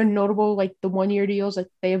these are notable, like the 1 year deals, like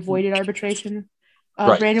they avoided arbitration.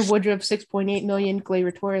 Brandon Woodruff, 6.8 million,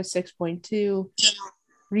 Gleyber Torres, 6.2,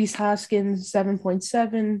 Rhys Hoskins,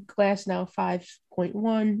 7.7, Glasnow,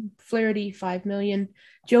 5.1, Flaherty, 5 million,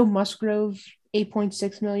 Joe Musgrove,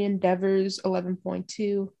 8.6 million, Devers,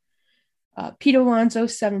 11.2, Pete Alonso,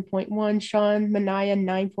 7.1, Sean Manaea,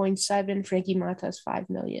 9.7, Frankie Montas, 5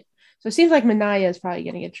 million. So it seems like Manaea is probably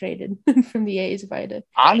going to get traded from the A's if I had to.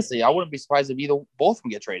 Honestly, I wouldn't be surprised if both of them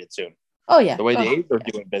get traded soon. Oh, yeah. The way the A's are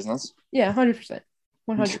doing business. Yeah, 100%.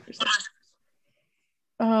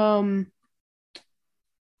 100%.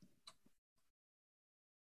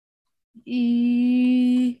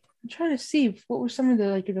 I'm trying to see what were some of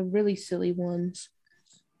the really silly ones.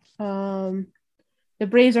 The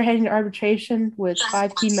Braves are heading to arbitration with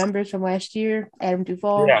 5 key members from last year: Adam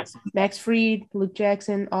Duvall, Max Fried, Luke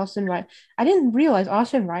Jackson, Austin Riley. I didn't realize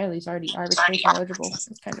Austin Riley's already arbitration eligible. That's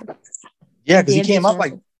kind of because he came up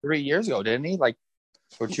like 3 years ago, didn't he?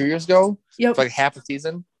 Or 2 years ago? Yep. For like half a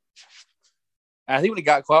season. And I think when he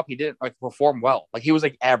got caught up, he didn't perform well. Like he was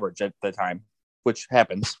average at the time, which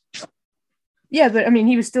happens. Yeah, but I mean,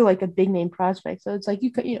 he was still a big name prospect, so it's like you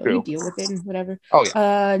deal with it and whatever. Oh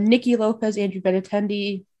yeah. Nicky Lopez, Andrew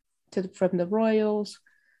Benintendi from the Royals.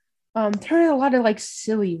 There are a lot of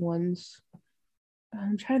silly ones.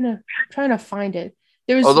 I'm trying to find it.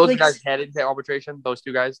 There was those guys headed to arbitration. Those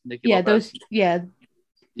 2 guys, Nicky Lopez. Even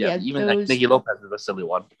Nicky Lopez is a silly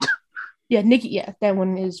one. Yeah, Nicky. Yeah, that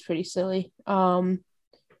one is pretty silly. I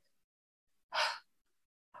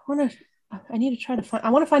need to try to find.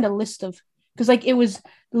 I want to find a list of. Because it was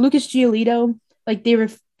Lucas Giolito, they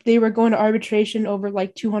were going to arbitration over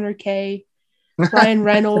 $200K. Brian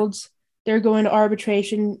Reynolds, they're going to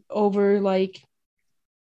arbitration over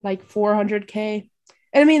 $400K.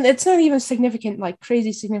 And I mean, it's not even significant,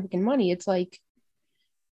 crazy significant money. It's like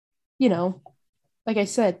I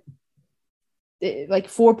said,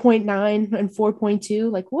 4.9 and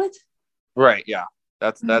 4.2. Like what? Right. Yeah.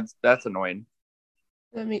 That's annoying.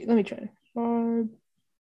 Let me try.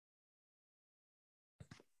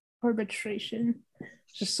 Arbitration.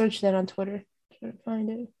 Just search that on Twitter. Try to find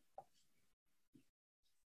it.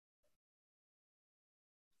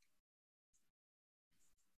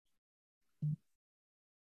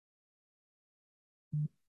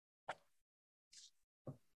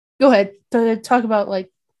 Go ahead. Talk about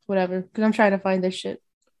whatever, because I'm trying to find this shit.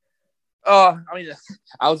 I mean,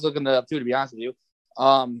 I was looking it up too, to be honest with you.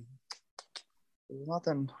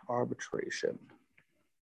 Nothing arbitration.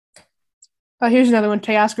 Here's another one.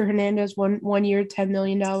 Teoscar Hernandez, 1 year, $10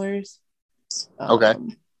 million. Okay.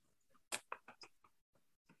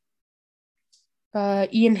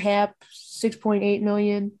 Ian Happ, 6.8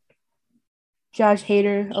 million. Josh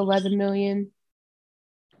Hader, 11 million.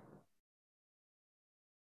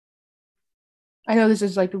 I know this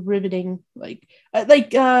is riveting, from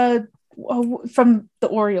the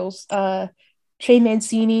Orioles. Trey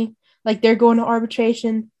Mancini, they're going to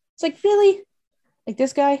arbitration. It's really?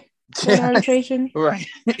 This guy? Arbitration, right?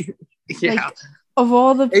 Yeah. Of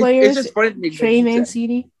all the players, it's just funny to me, Trey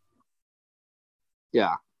Mancini.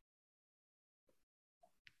 Yeah,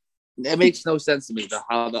 it makes no sense to me.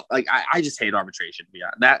 I just hate arbitration.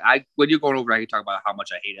 Yeah, when you're going over, I can talk about how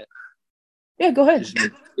much I hate it. Yeah, go ahead.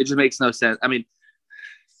 It just makes no sense. I mean,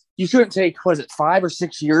 you shouldn't take 5 or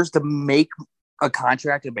 6 years to make a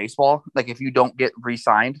contract in baseball. If you don't get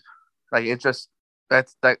re-signed, it's just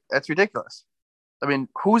that's ridiculous. I mean,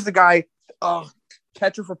 who's the guy,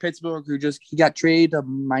 catcher for Pittsburgh, who he got traded to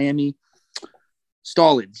Miami?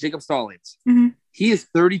 Jacob Stallings. Mm-hmm. He is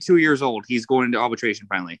 32 years old. He's going into arbitration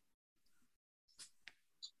finally.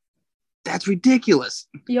 That's ridiculous.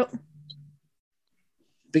 Yep.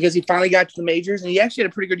 Because he finally got to the majors, and he actually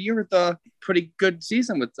had a pretty good year with a pretty good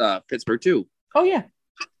season with Pittsburgh too. Oh yeah.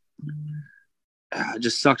 It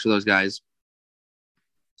just sucks for those guys.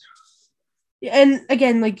 And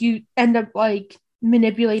again, you end up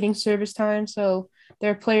manipulating service time. So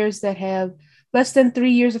there are players that have less than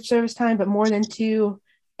 3 years of service time, but more than 2,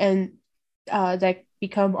 and that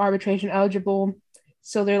become arbitration eligible.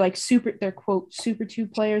 So they're like they're quote super 2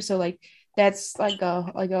 players. So like that's like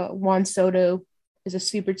a Juan Soto is a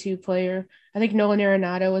super 2 player. I think Nolan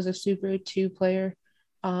Arenado is a super 2 player.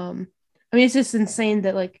 I mean, it's just insane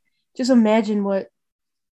that like just imagine what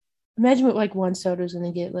like Juan Soto's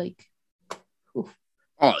gonna get like. Oof.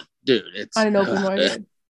 Oh, dude, it's on an open market.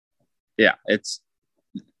 Yeah, it's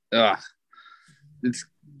like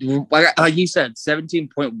you said,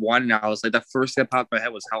 17.1. And I was like, the first thing that popped in my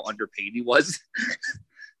head was how underpaid he was.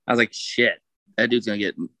 I was like, shit, that dude's gonna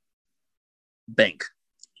get bank.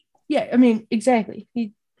 Yeah, I mean, exactly.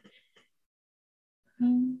 Did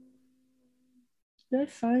I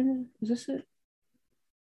find it? Is this it?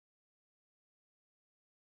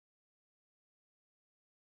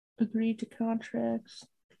 Agreed to contracts.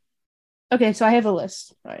 Okay, so I have a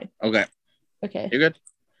list. All right. Okay. You're good.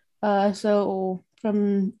 So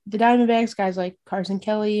from the Diamondbacks, guys like Carson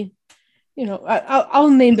Kelly, you know, I'll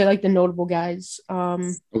name the notable guys.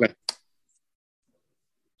 Okay.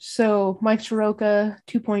 So Mike Soroka,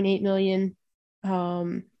 2.8 million.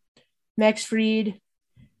 Max Fried.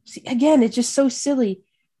 See, again, it's just so silly.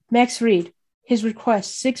 Max Fried, his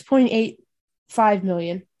request 6.85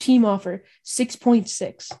 million. Team offer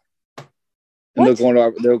 6.6. And they're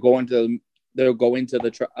going to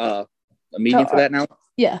the meeting for that now.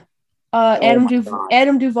 Yeah. Adam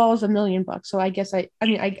Duvall is $1 million. So I guess I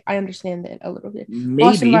understand that a little bit. Maybe.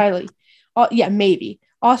 Austin Riley. Yeah, maybe.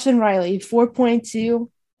 Austin Riley, 4.2.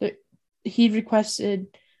 He requested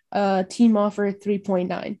team offer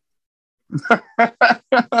 3.9.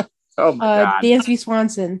 Oh my God. Dansby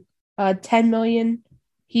Swanson, 10 million.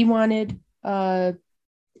 He wanted they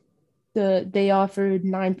offered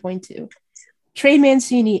 9.2. Trey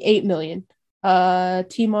Mancini, 8 million.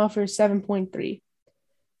 Team offer 7.3.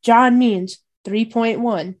 John Means,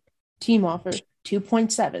 3.1. Team offer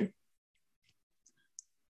 2.7.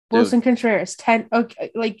 Wilson Contreras, 10.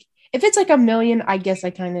 Okay, like if it's like $1 million, I guess I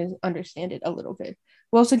kind of understand it a little bit.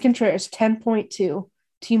 Wilson Contreras, 10.2.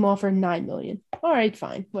 Team offer 9 million. All right,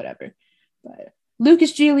 fine, whatever. But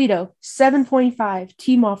Lucas Giolito, 7.5.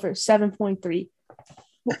 Team offer 7.3.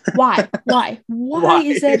 Why? Why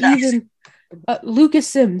is that even? Lucas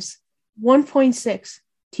Sims, 1.6.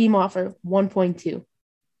 Team offer 1.2.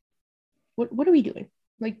 What are we doing?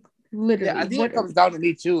 Like literally. Yeah, I think it comes down to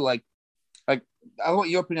me too. Like I want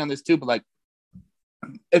your opinion on this too, but like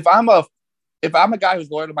if I'm a guy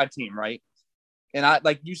who's loyal to my team, right? And I,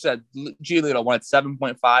 like you said, Giolito wanted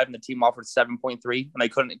 7.5 and the team offered 7.3 and they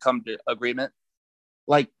couldn't come to agreement.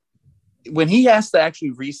 Like when he has to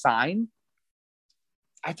actually re-sign,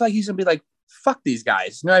 I feel like he's gonna be like, fuck these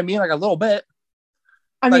guys. You know what I mean? Like a little bit.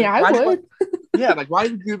 I mean, I would. Yeah, like why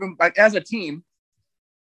would you even, like as a team,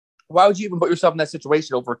 why would you even put yourself in that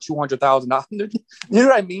situation over $200,000? You know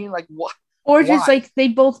what I mean? Like what? Or just like they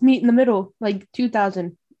both meet in the middle, like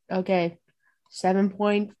 2,000. Okay, 7.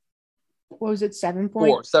 What was it?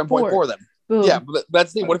 7.4 them. Boom. Yeah, but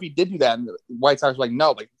that's the thing. What if he did do that? And the White Sox were like,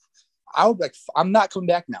 no, like I would like, I'm not coming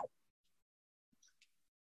back now.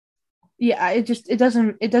 Yeah, it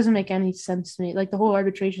doesn't make any sense to me. Like the whole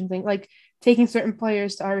arbitration thing, like taking certain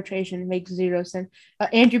players to arbitration makes zero sense.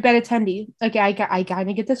 Andrew Benintendi, okay, I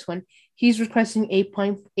gotta get this one. He's requesting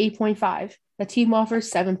 8.5. The team offers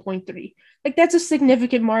 7.3. Like that's a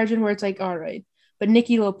significant margin where it's like, all right. But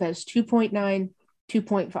Nicky Lopez, 2.9,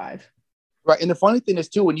 2.5. Right. And the funny thing is,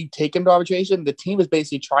 too, when you take him to arbitration, the team is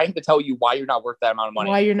basically trying to tell you why you're not worth that amount of money.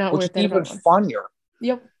 Why you're not worth that amount of money. Which is even funnier.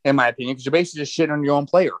 Yep. In my opinion, because you're basically just shitting on your own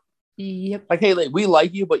player. Yep. Like, hey, we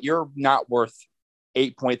like you, but you're not worth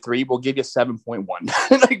 8.3. We'll give you 7.1.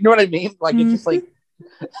 Like, you know what I mean? Like, it's just like,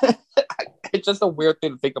 it's just a weird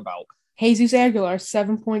thing to think about. Jesus Aguilar,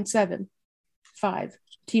 7.75.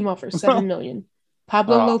 Team offer 7 million.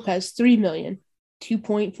 Pablo Lopez, 3 million.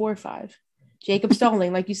 2.45. Jacob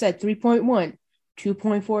Stalling, like you said, 3.1,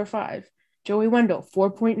 2.45. Joey Wendell,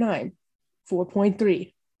 4.9,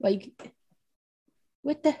 4.3. Like,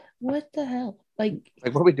 what the hell? Like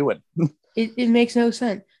what are we doing? it makes no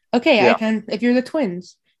sense. Okay, yeah. If you're the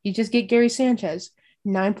Twins, you just get Gary Sanchez,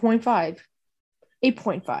 9.5,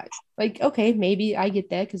 8.5. Like, okay, maybe I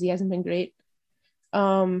get that because he hasn't been great.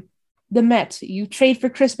 The Mets, you trade for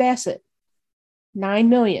Chris Bassett, 9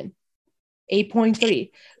 million. 8.3.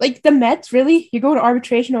 Like the Mets, really? You're going to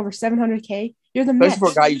arbitration over $700K? You're the Mets.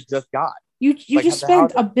 For a guy you just got. You like, just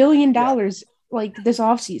spent $1 billion like this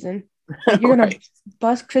offseason. Like, you're gonna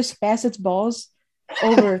bust Chris Bassett's balls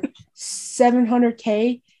over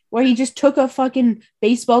 $700K, where he just took a fucking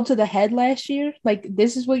baseball to the head last year. Like,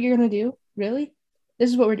 this is what you're gonna do? Really? This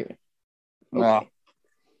is what we're doing. Okay. No.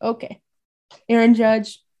 Okay. Aaron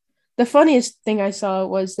Judge. The funniest thing I saw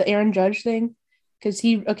was the Aaron Judge thing because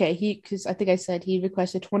because I think I said he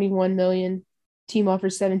requested 21 million, team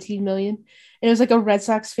offers 17 million, and it was like a Red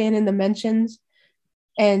Sox fan in the mentions,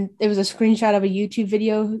 and it was a screenshot of a YouTube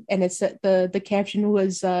video, and it said the caption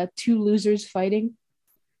was two losers fighting.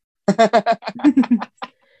 I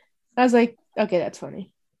was like, okay, that's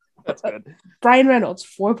funny. That's good. Brian Reynolds,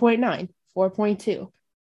 4.9, 4.2.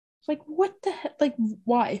 It's like, what the heck? Like,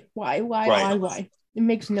 why? It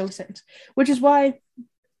makes no sense. Which is why,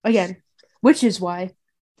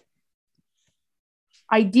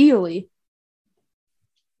 ideally,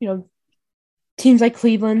 teams like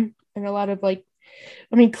Cleveland and a lot of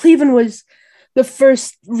Cleveland was the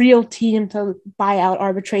first real team to buy out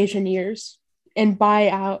arbitration years and buy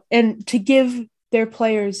out and to give their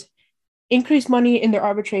players increased money in their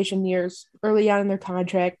arbitration years early on in their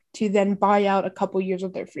contract to then buy out a couple years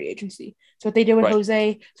of their free agency. So what they did with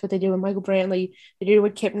Jose, so what they did with Michael Brantley, they did it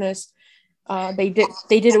with Kipnis. They did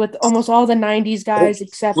it with almost all the 90s guys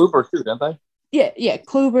except Kluber too, didn't they? Yeah,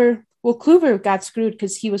 Kluber. Well, Kluber got screwed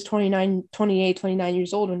because he was 29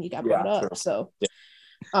 years old when he got brought up. True. So,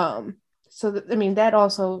 that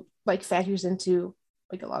also factors into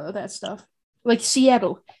a lot of that stuff. Like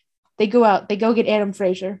Seattle, they go get Adam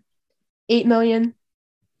Frazier, 8 million,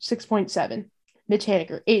 6.7. Mitch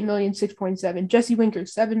Haniger, 8 million, 6.7. Jesse Winker,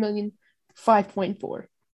 7 million, 5.4.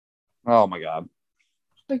 Oh my God.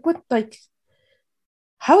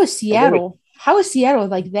 How is Seattle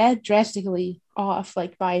that drastically off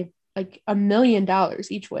by $1 million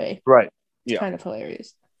each way? Right. It's kind of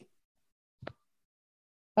hilarious.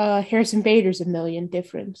 Harrison Bader's $1 million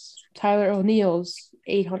difference. Tyler O'Neill's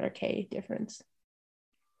 $800K difference.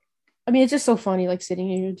 It's just so funny, sitting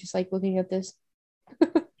here, just looking at this.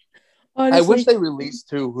 I wish they released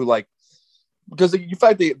too, because the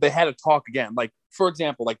fact they had to talk again. For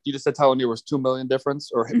example, you just said Tyler O'Neill was $2 million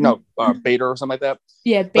difference, or Bader or something like that.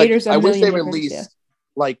 Yeah, Bader's $1 million. I wish they released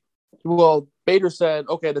Bader said,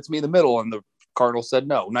 "Okay, that's me in the middle," and the Cardinals said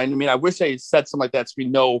no. And I wish they said something like that so we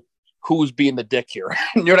know who's being the dick here.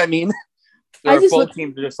 You know what I mean? Both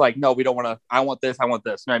teams are just no, we don't want to. I want this. You know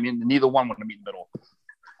what I mean? Neither one want to be in the middle.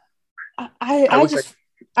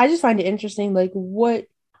 I just find it interesting.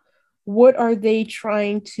 What are they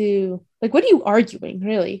trying to what are you arguing,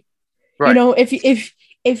 really? Right.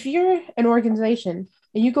 If you're an organization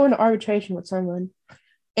and you go into arbitration with someone,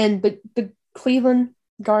 and the Cleveland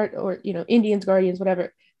guard or Indians, Guardians,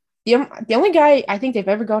 whatever, the only guy I think they've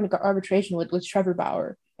ever gone to arbitration with was Trevor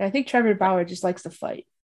Bauer, and I think Trevor Bauer just likes to fight.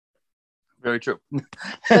 Very true.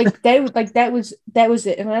 that was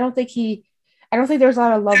it, and I don't think there was a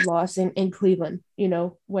lot of love lost in Cleveland,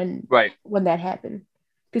 when that happened.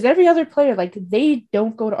 Because every other player, they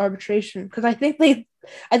don't go to arbitration because I think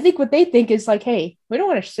what they think is hey, we don't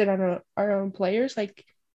want to sit on our own players,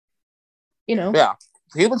 Yeah,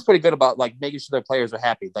 Cleveland's pretty good about making sure their players are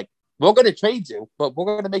happy. We're going to trade you, but we're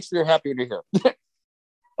going to make sure you're happy when you're here.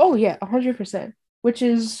 Oh yeah, 100%. Which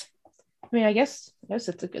is, I guess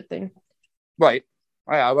it's a good thing. Right.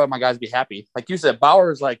 I want my guys to be happy. Like you said,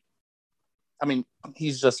 Bauer's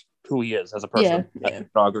he's just who he is as a person. Yeah.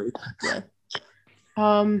 I agree. Yeah.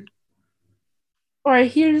 All right,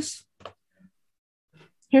 here's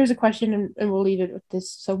a question, and we'll leave it with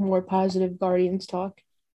this some more positive Guardians talk.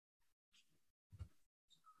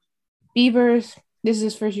 Bieber's, this is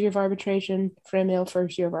his first year of arbitration. Franmil,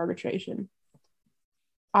 first year of arbitration.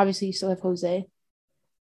 Obviously, you still have Jose.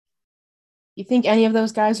 You think any of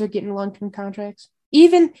those guys are getting long-term contracts?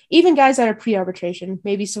 Even guys that are pre-arbitration,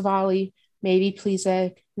 maybe Savali, maybe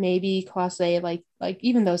Plesac, maybe Clase, like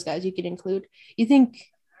even those guys you could include. You think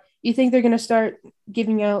they're gonna start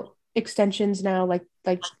giving out extensions now, like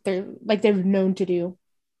they're known to do?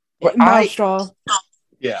 Straw.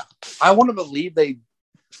 Yeah, I want to believe the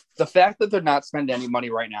fact that they're not spending any money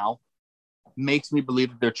right now makes me believe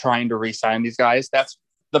that they're trying to re-sign these guys. That's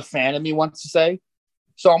the fan of me wants to say.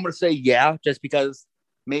 So I'm going to say yeah, just because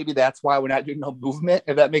maybe that's why we're not doing no movement,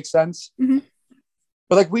 if that makes sense. Mm-hmm.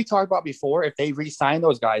 But like we talked about before, if they re-sign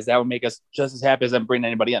those guys, that would make us just as happy as them bringing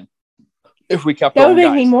anybody in. If we kept that would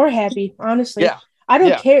make me more happy, honestly. Yeah. I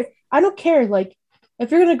don't care. I don't care. Like,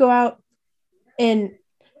 if you're going to go out and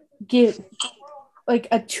get like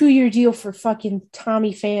a 2-year deal for fucking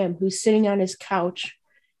Tommy Pham, who's sitting on his couch,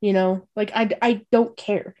 I don't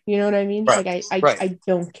care. You know what I mean? Right. I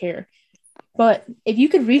don't care. But if you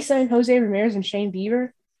could re-sign Jose Ramirez and Shane Bieber,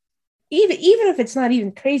 even if it's not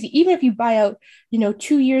even crazy, even if you buy out,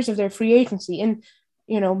 2 years of their free agency, and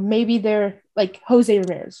maybe they're like Jose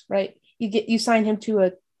Ramirez, right? You sign him to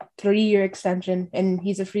a 3-year extension, and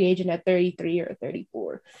he's a free agent at 33 or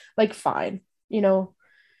 34. Like, fine,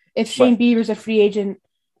 If Shane Bieber's a free agent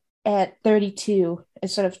at 32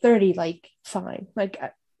 instead of 30, like, fine. Like,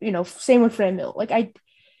 same with Fran Mill. Like,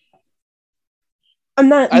 I'm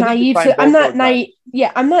not naive to I'm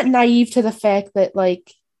not naive to the fact that,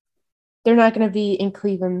 like, they're not going to be in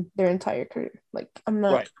Cleveland their entire career. Like, I'm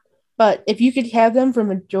not. Right. But if you could have them for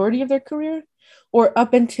majority of their career or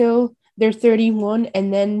up until they're 31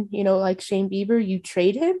 and then, like Shane Bieber, you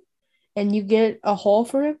trade him and you get a haul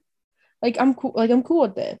for him, like, I'm cool. Like, I'm cool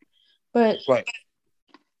with that. But right.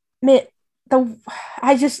 Man,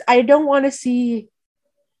 I don't want to see.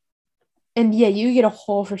 And yeah, you get a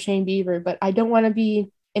haul for Shane Bieber, but I don't want to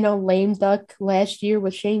be in a lame duck last year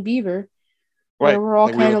with Shane Bieber, where we're all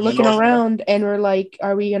kind of looking around and we're like,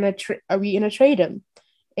 are we gonna trade him?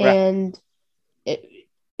 Right. And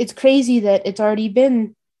it's crazy that it's already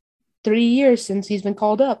been 3 years since he's been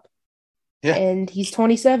called up. Yeah. And he's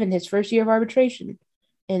 27, his first year of arbitration.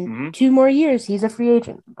 And 2 more years, he's a free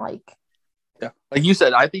agent. Like, yeah, like you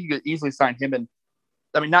said, I think you could easily sign him, and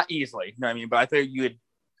I mean, not easily, you know what I mean, but I think you would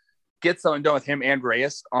get something done with him and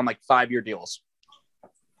Reyes on like 5-year deals.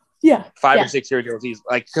 Yeah, 5 or 6 year deals,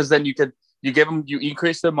 like, because then you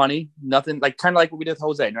increase their money, nothing, like kind of like what we did with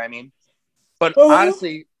Jose, you know what I mean? But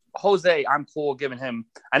honestly, Jose, I'm cool giving him.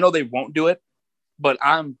 I know they won't do it, but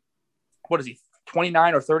what is he,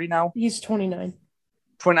 29 or 30 now? He's 29.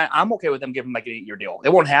 29. I'm okay with them giving him like an 8-year deal.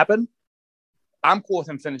 It won't happen. I'm cool with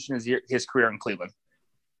him finishing his career in Cleveland.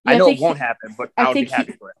 Yeah, I know it won't happen, but I would be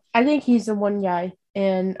happy for it. I think he's the one guy,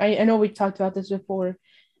 and I know we talked about this before.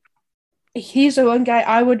 He's the one guy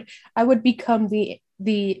I would become the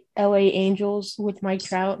LA Angels with Mike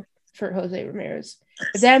Trout for Jose Ramirez.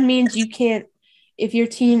 If that means you can't, if your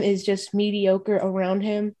team is just mediocre around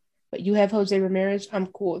him, but you have Jose Ramirez, I'm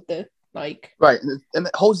cool with it. Like, right, and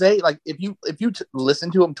Jose, like, if you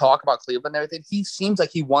listen to him talk about Cleveland and everything, he seems like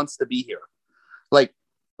he wants to be here. Like,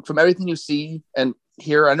 from everything you see and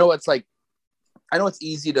hear, I know it's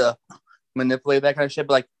easy to manipulate that kind of shit,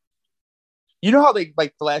 but like, you know how they,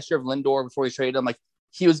 like, the last year of Lindor before he traded him, like,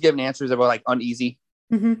 he was giving answers that were like uneasy.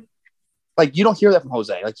 Mm-hmm. Like, you don't hear that from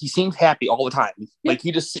Jose. Like, he seems happy all the time. Yeah. Like,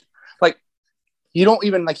 he just, like, you don't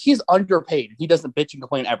even, like, he's underpaid. He doesn't bitch and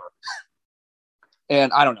complain ever.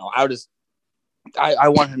 And I don't know. I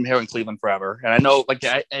want him here in Cleveland forever. And I know, like,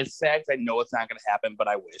 as sad as I know it's not going to happen, but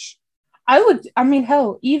I wish.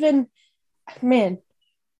 Hell, even, man,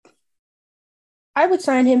 I would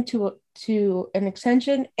sign him to an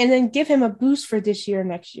extension and then give him a boost for this year,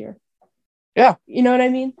 next year. Yeah. You know what I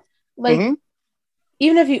mean? Like,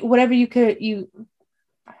 even if even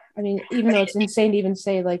though it's insane to even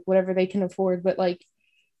say, like, whatever they can afford, but, like,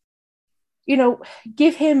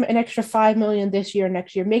 give him an extra $5 million this year,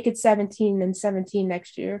 next year, make it 17 and 17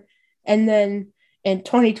 next year. And then in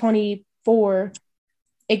 2024,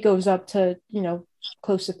 it goes up to,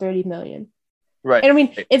 close to 30 million. Right. And I mean,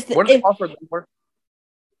 what did they offer?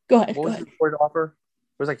 Go ahead. What was the offer?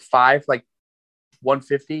 It was like 5, like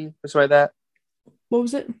 150 or something like that. What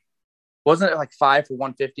was it? Wasn't it like 5 for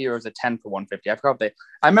 150 or was it 10 for 150? I forgot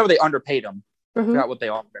I remember they underpaid him. I forgot what they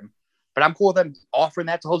offered him. But I'm cool with them offering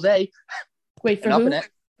that to Jose. Wait, for who?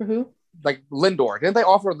 For who? Like Lindor. Didn't they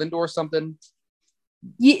offer Lindor something?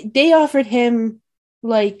 Yeah, they offered him,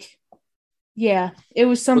 like, yeah, it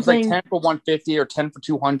was something. It was like 10 for 150 or 10 for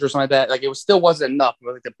 200 or something like that. Like, it still wasn't enough. It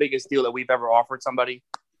was like the biggest deal that we've ever offered somebody.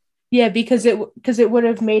 Yeah, because it would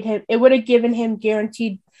have given him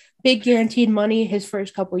big guaranteed money his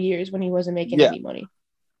first couple years when he wasn't making any money.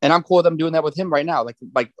 And I'm cool with them doing that with him right now. Like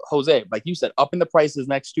Jose, like you said, up in the prices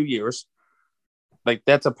next 2 years. Like,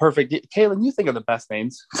 that's a perfect. Kaylin, you think of the best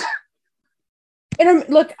names. And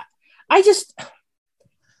we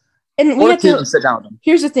have to sit down with them.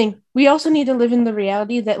 Here's the thing: we also need to live in the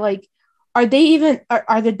reality that, like, are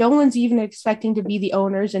the Dolans even expecting to be the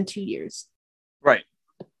owners in 2 years? Right.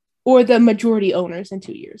 Or the majority owners in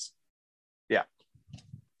 2 years? Yeah.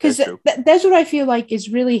 Because that's what I feel like is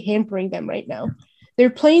really hampering them right now.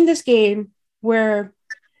 They're playing this game where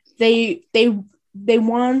they don't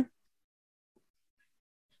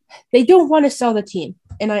want to sell the team,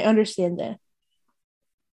 and I understand that.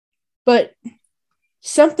 But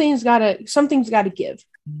something's gotta give.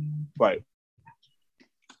 Right.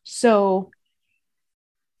 So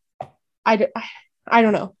I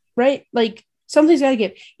don't know, right? Like, something's gotta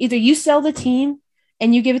give. Either you sell the team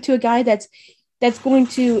and you give it to a guy that's going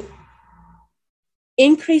to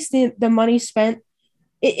increase the money spent.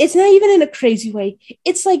 It's not even in a crazy way.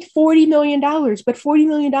 It's like $40 million, but $40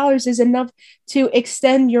 million is enough to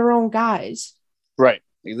extend your own guys. Right.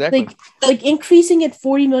 Exactly. Like increasing it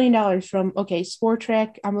 $40 million from, okay, Sport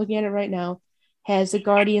Track, I'm looking at it right now, has the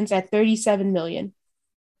Guardians at $37 million.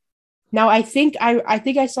 Now I think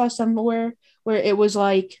I saw somewhere where it was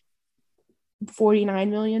like 49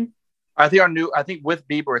 million. I think with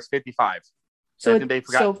Bieber it's 55. So I think they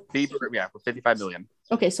forgot Bieber. Yeah, with 55 million.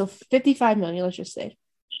 Okay, so 55 million. Let's just say,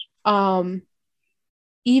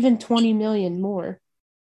 even 20 million more.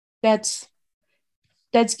 That's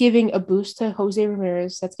giving a boost to Jose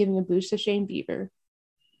Ramirez. That's giving a boost to Shane Bieber.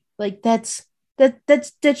 Like that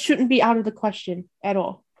shouldn't be out of the question at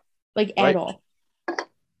all. Like at all.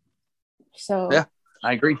 So yeah,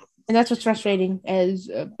 I agree. And that's what's frustrating as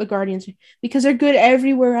the Guardians, because they're good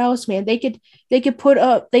everywhere else, man. They could put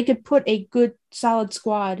a good solid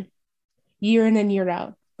squad year in and year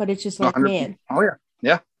out, but it's just like, 100%. Man. Oh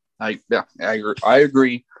yeah. I agree. I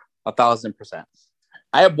agree 1,000%.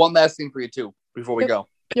 I have one last thing for you too before we go.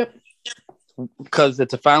 Yep. Because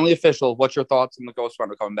it's finally official. What's your thoughts on the Ghost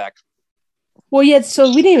Runner coming back? Well, yeah. So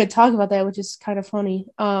we didn't even talk about that, which is kind of funny.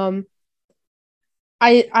 I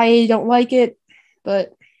don't like it,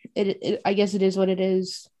 but I guess it is what it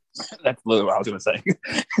is. That's literally what I was going to say.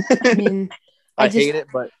 I mean, I hate it,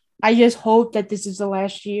 but I just hope that this is the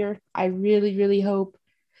last year. I really, really hope.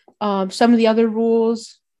 Some of the other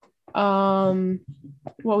rules, what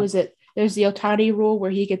was it? There's the Ohtani rule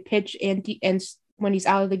where he could pitch and when he's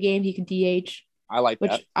out of the game, he can DH. I like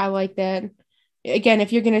that. I like that. Again,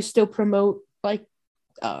 if you're going to still promote like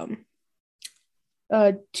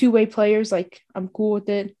two-way players, like I'm cool with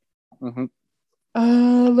it. Mm-hmm.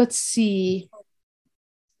 Let's see.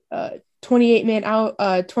 28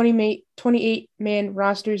 man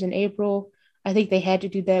rosters in April. I think they had to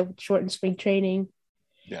do that with shortened spring training.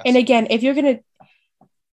 Yes. And again, if you're gonna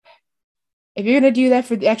do that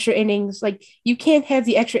for the extra innings, like you can't have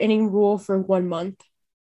the extra inning rule for 1 month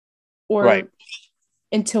or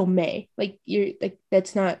until May. Like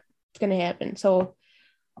that's not gonna happen. So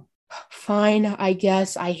fine, I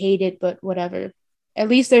guess. I hate it, but whatever. At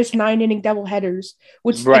least there's 9 inning double headers,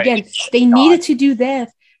 which again, they needed to do that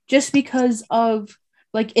just because of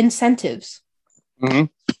like incentives. Mm-hmm.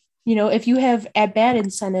 You know, if you have at-bat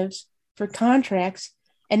incentives for contracts,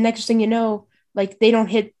 and next thing you know, like they don't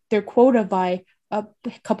hit their quota by a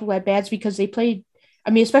couple at-bats because they played.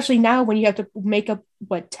 I mean, especially now when you have to make up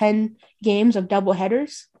 10 games of double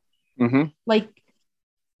headers. Mm-hmm. Like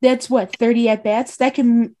that's 30 at-bats.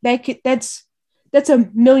 That's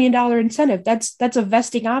 $1 million incentive. That's a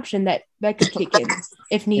vesting option that could kick in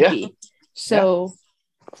if need be. So,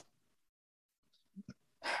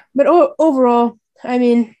 but overall, I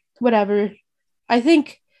mean, whatever. I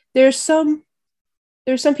think there's some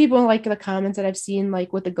people in like the comments that I've seen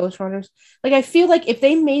like with the Ghost Runners. Like I feel like if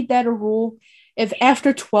they made that a rule, if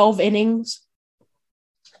after 12 innings,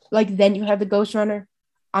 like then you have the Ghost Runner,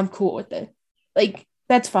 I'm cool with it. Like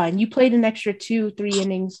that's fine. You played an extra 2-3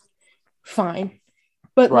 innings, fine.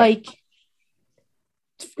 But like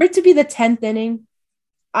for it to be the 10th inning,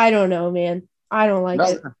 I don't know, man. I don't like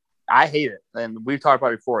it. I hate it, and we've talked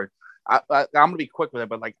about it before. I'm gonna be quick with it,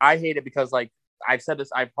 but like I hate it because like I've said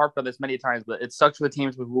this, I've harped on this many times, but it sucks for the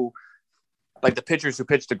teams who, like the pitchers who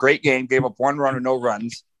pitched a great game, gave up 1 run or no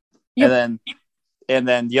runs, and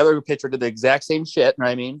then the other pitcher did the exact same shit. You know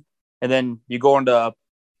what I mean? And then you go into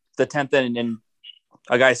the 10th inning and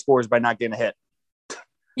a guy scores by not getting a hit.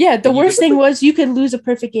 Yeah, the worst thing was you could lose a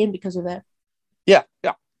perfect game because of that. Yeah.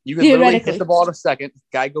 You could literally hit the ball to second,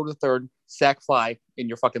 guy go to third, sack fly, and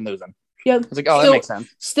you're fucking losing. Yep. It's like, that makes sense.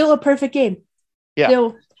 Still a perfect game.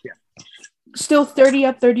 Yeah. Still 30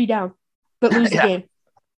 up, 30 down, but lose the game.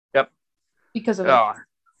 Yep. Because of it.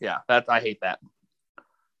 Yeah, I hate that.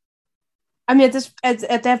 I mean,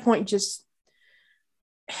 at that point, just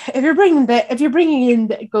if you're bringing in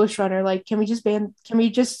the Ghost Runner, like, can we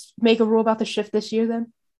just make a rule about the shift this year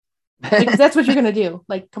then? Because that's what you're gonna do.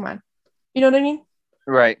 Like, come on, you know what I mean?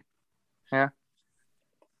 Right. Yeah.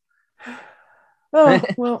 Oh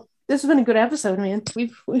well, this has been a good episode, man.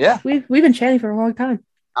 We've been chatting for a long time.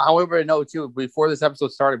 However, no, too. Before this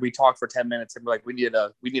episode started, we talked for 10 minutes, and we're like, we need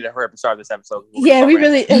to hurry up and start this episode. Yeah, we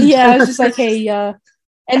really. Yeah, I was just like, hey,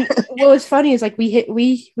 and what was funny is like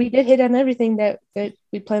we did hit on everything that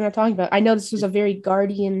we planned on talking about. I know this was a very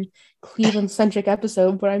Guardian Cleveland centric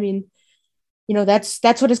episode, but I mean, you know, that's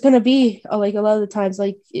what it's gonna be. Like a lot of the times,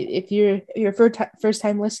 like if you're a first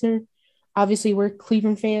time listener, obviously we're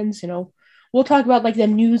Cleveland fans. You know, we'll talk about like the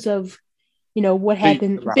news of, you know, what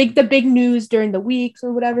happened, the big news during the weeks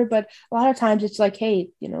or whatever. But a lot of times it's like,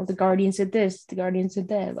 hey, you know, the Guardians did this, the Guardians did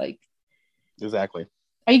that. Like, exactly.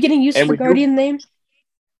 Are you getting used to the Guardian name?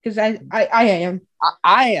 Because I am.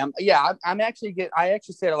 I am. Yeah, I actually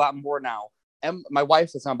say it a lot more now. And my wife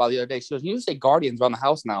said something about it the other day. She goes, "You say Guardians around the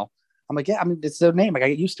house now." I'm like, "Yeah, I mean, it's their name. Like, I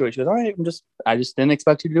get used to it." She goes, "All right, I just didn't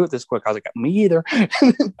expect you to do it this quick." I was like, "Me either."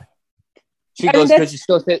 She goes, because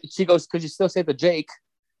you still say the Jake.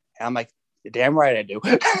 And I'm like, you're damn right I do.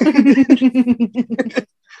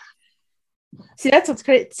 See, that's what's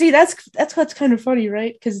crazy. See, that's what's kind of funny,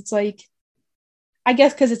 right? Because it's like, I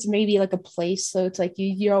guess because it's maybe like a place, so it's like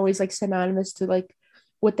you're always like synonymous to like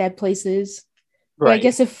what that place is. But right. I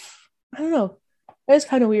guess if I don't know, it's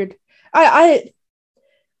kind of weird. I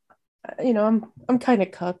I'm kind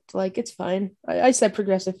of cucked. Like it's fine. I said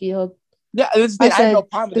Progressive Field. Yeah, I have no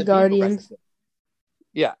problem with the Guardians.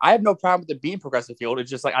 Yeah, I have no problem with it being Progressive Field.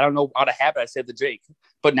 It's just like I don't know out of habit I say the Jake,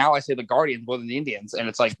 but now I say the Guardians more than the Indians, and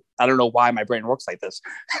it's like I don't know why my brain works like this.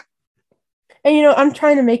 And I'm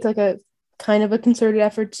trying to make like a kind of a concerted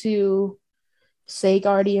effort to say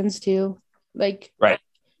Guardians too. Like, right?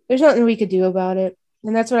 There's nothing we could do about it,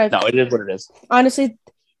 and that's what I've. No, it is what it is. Honestly,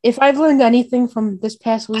 if I've learned anything from this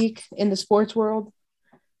past week in the sports world,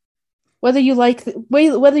 whether you like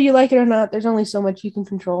it or not, there's only so much you can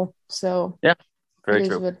control. So yeah, very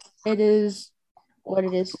true. It is what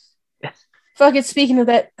it is. Fuck it. Speaking of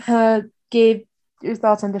that, Gabe, your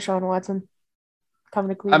thoughts on Deshaun Watson coming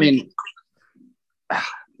to Cleveland?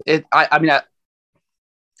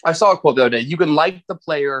 I saw a quote the other day. You can like the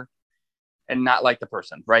player and not like the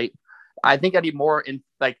person, right? I think I need more in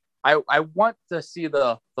like I want to see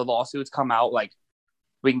the lawsuits come out. Like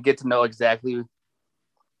we can get to know exactly.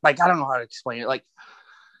 Like I don't know how to explain it. Like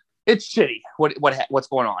it's shitty what's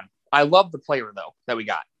going on. I love the player though that we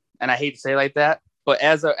got, and I hate to say it like that, but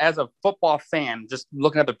as a football fan, just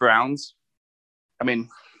looking at the Browns, I mean,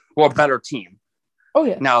 we're a better team. Oh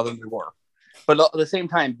yeah, now than we were. But at the same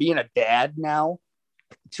time, being a dad now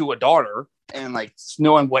to a daughter and like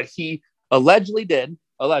knowing what he allegedly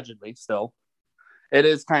still, it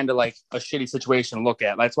is kind of like a shitty situation to look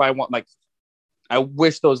at. That's why I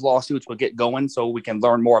wish those lawsuits would get going so we can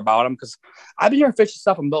learn more about them, because I've been hearing fishy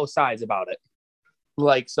stuff on both sides about it.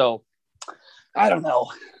 Like, so I don't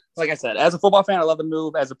know. Like I said, as a football fan, I love the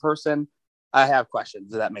move. As a person, I have questions.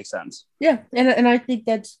 Does that make sense? Yeah, and I think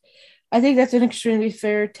that's an extremely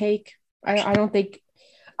fair take.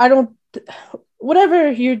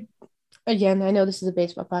 Whatever you're, again, I know this is a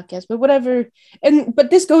baseball podcast, but whatever,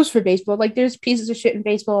 but this goes for baseball. Like there's pieces of shit in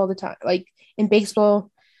baseball all the time. Like in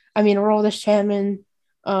baseball, I mean, Aroldis Chapman,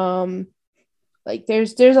 like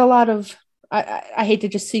there's a lot of, I hate to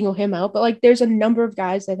just single him out, but like there's a number of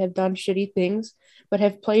guys that have done shitty things, but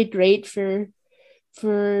have played great for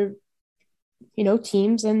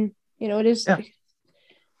teams, and it is. Yeah.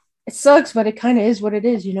 It sucks, but it kind of is what it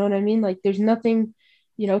is. You know what I mean? Like there's nothing,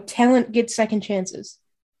 talent gets second chances.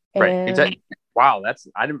 Right. Wow. I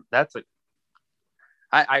feel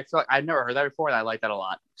like I've never heard that before, and I like that a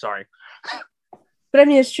lot. Sorry. But I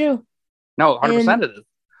mean, it's true. No, 100% it is.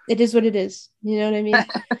 It is what it is. You know what I mean?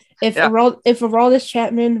 If Aroldis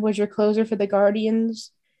Chapman was your closer for the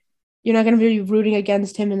Guardians, you're not going to be rooting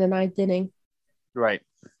against him in the ninth inning. Right.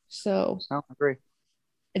 So. I agree.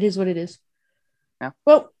 It is what it is. Yeah.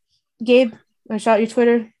 Well, Gabe, I shout your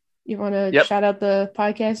Twitter. You want to shout out the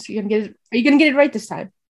podcast? Are you gonna get it right this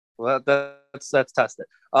time? Well, let's test it.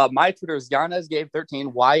 My Twitter is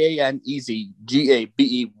YanezGabe13,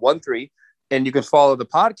 YANEZGABE13, and you can follow the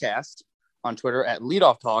podcast on Twitter at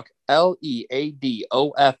Leadoff Talk,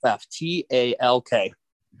 LEADOFFTALK.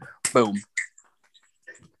 Boom.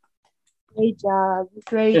 Great job.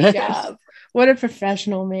 What a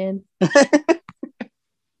professional, man.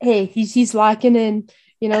 Hey, he's locking in.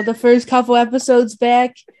 The first couple episodes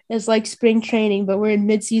back is like spring training, but we're in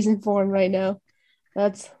mid-season form right now.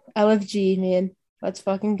 That's LFG, man. Let's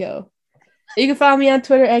fucking go. You can follow me on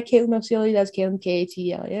Twitter at Caitlin O'Sealy. That's Caitlin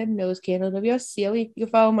KATLN. No, it's Caitlin WSCLE. You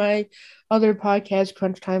can follow my other podcast,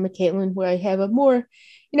 Crunch Time with Caitlin, where I have a more,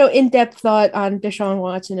 in-depth thought on Deshaun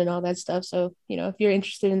Watson and all that stuff. So, if you're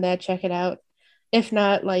interested in that, check it out. If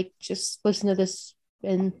not, like, just listen to this,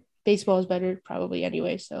 and baseball is better probably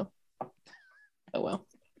anyway. So, oh well.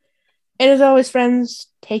 And as always, friends,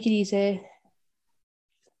 take it easy.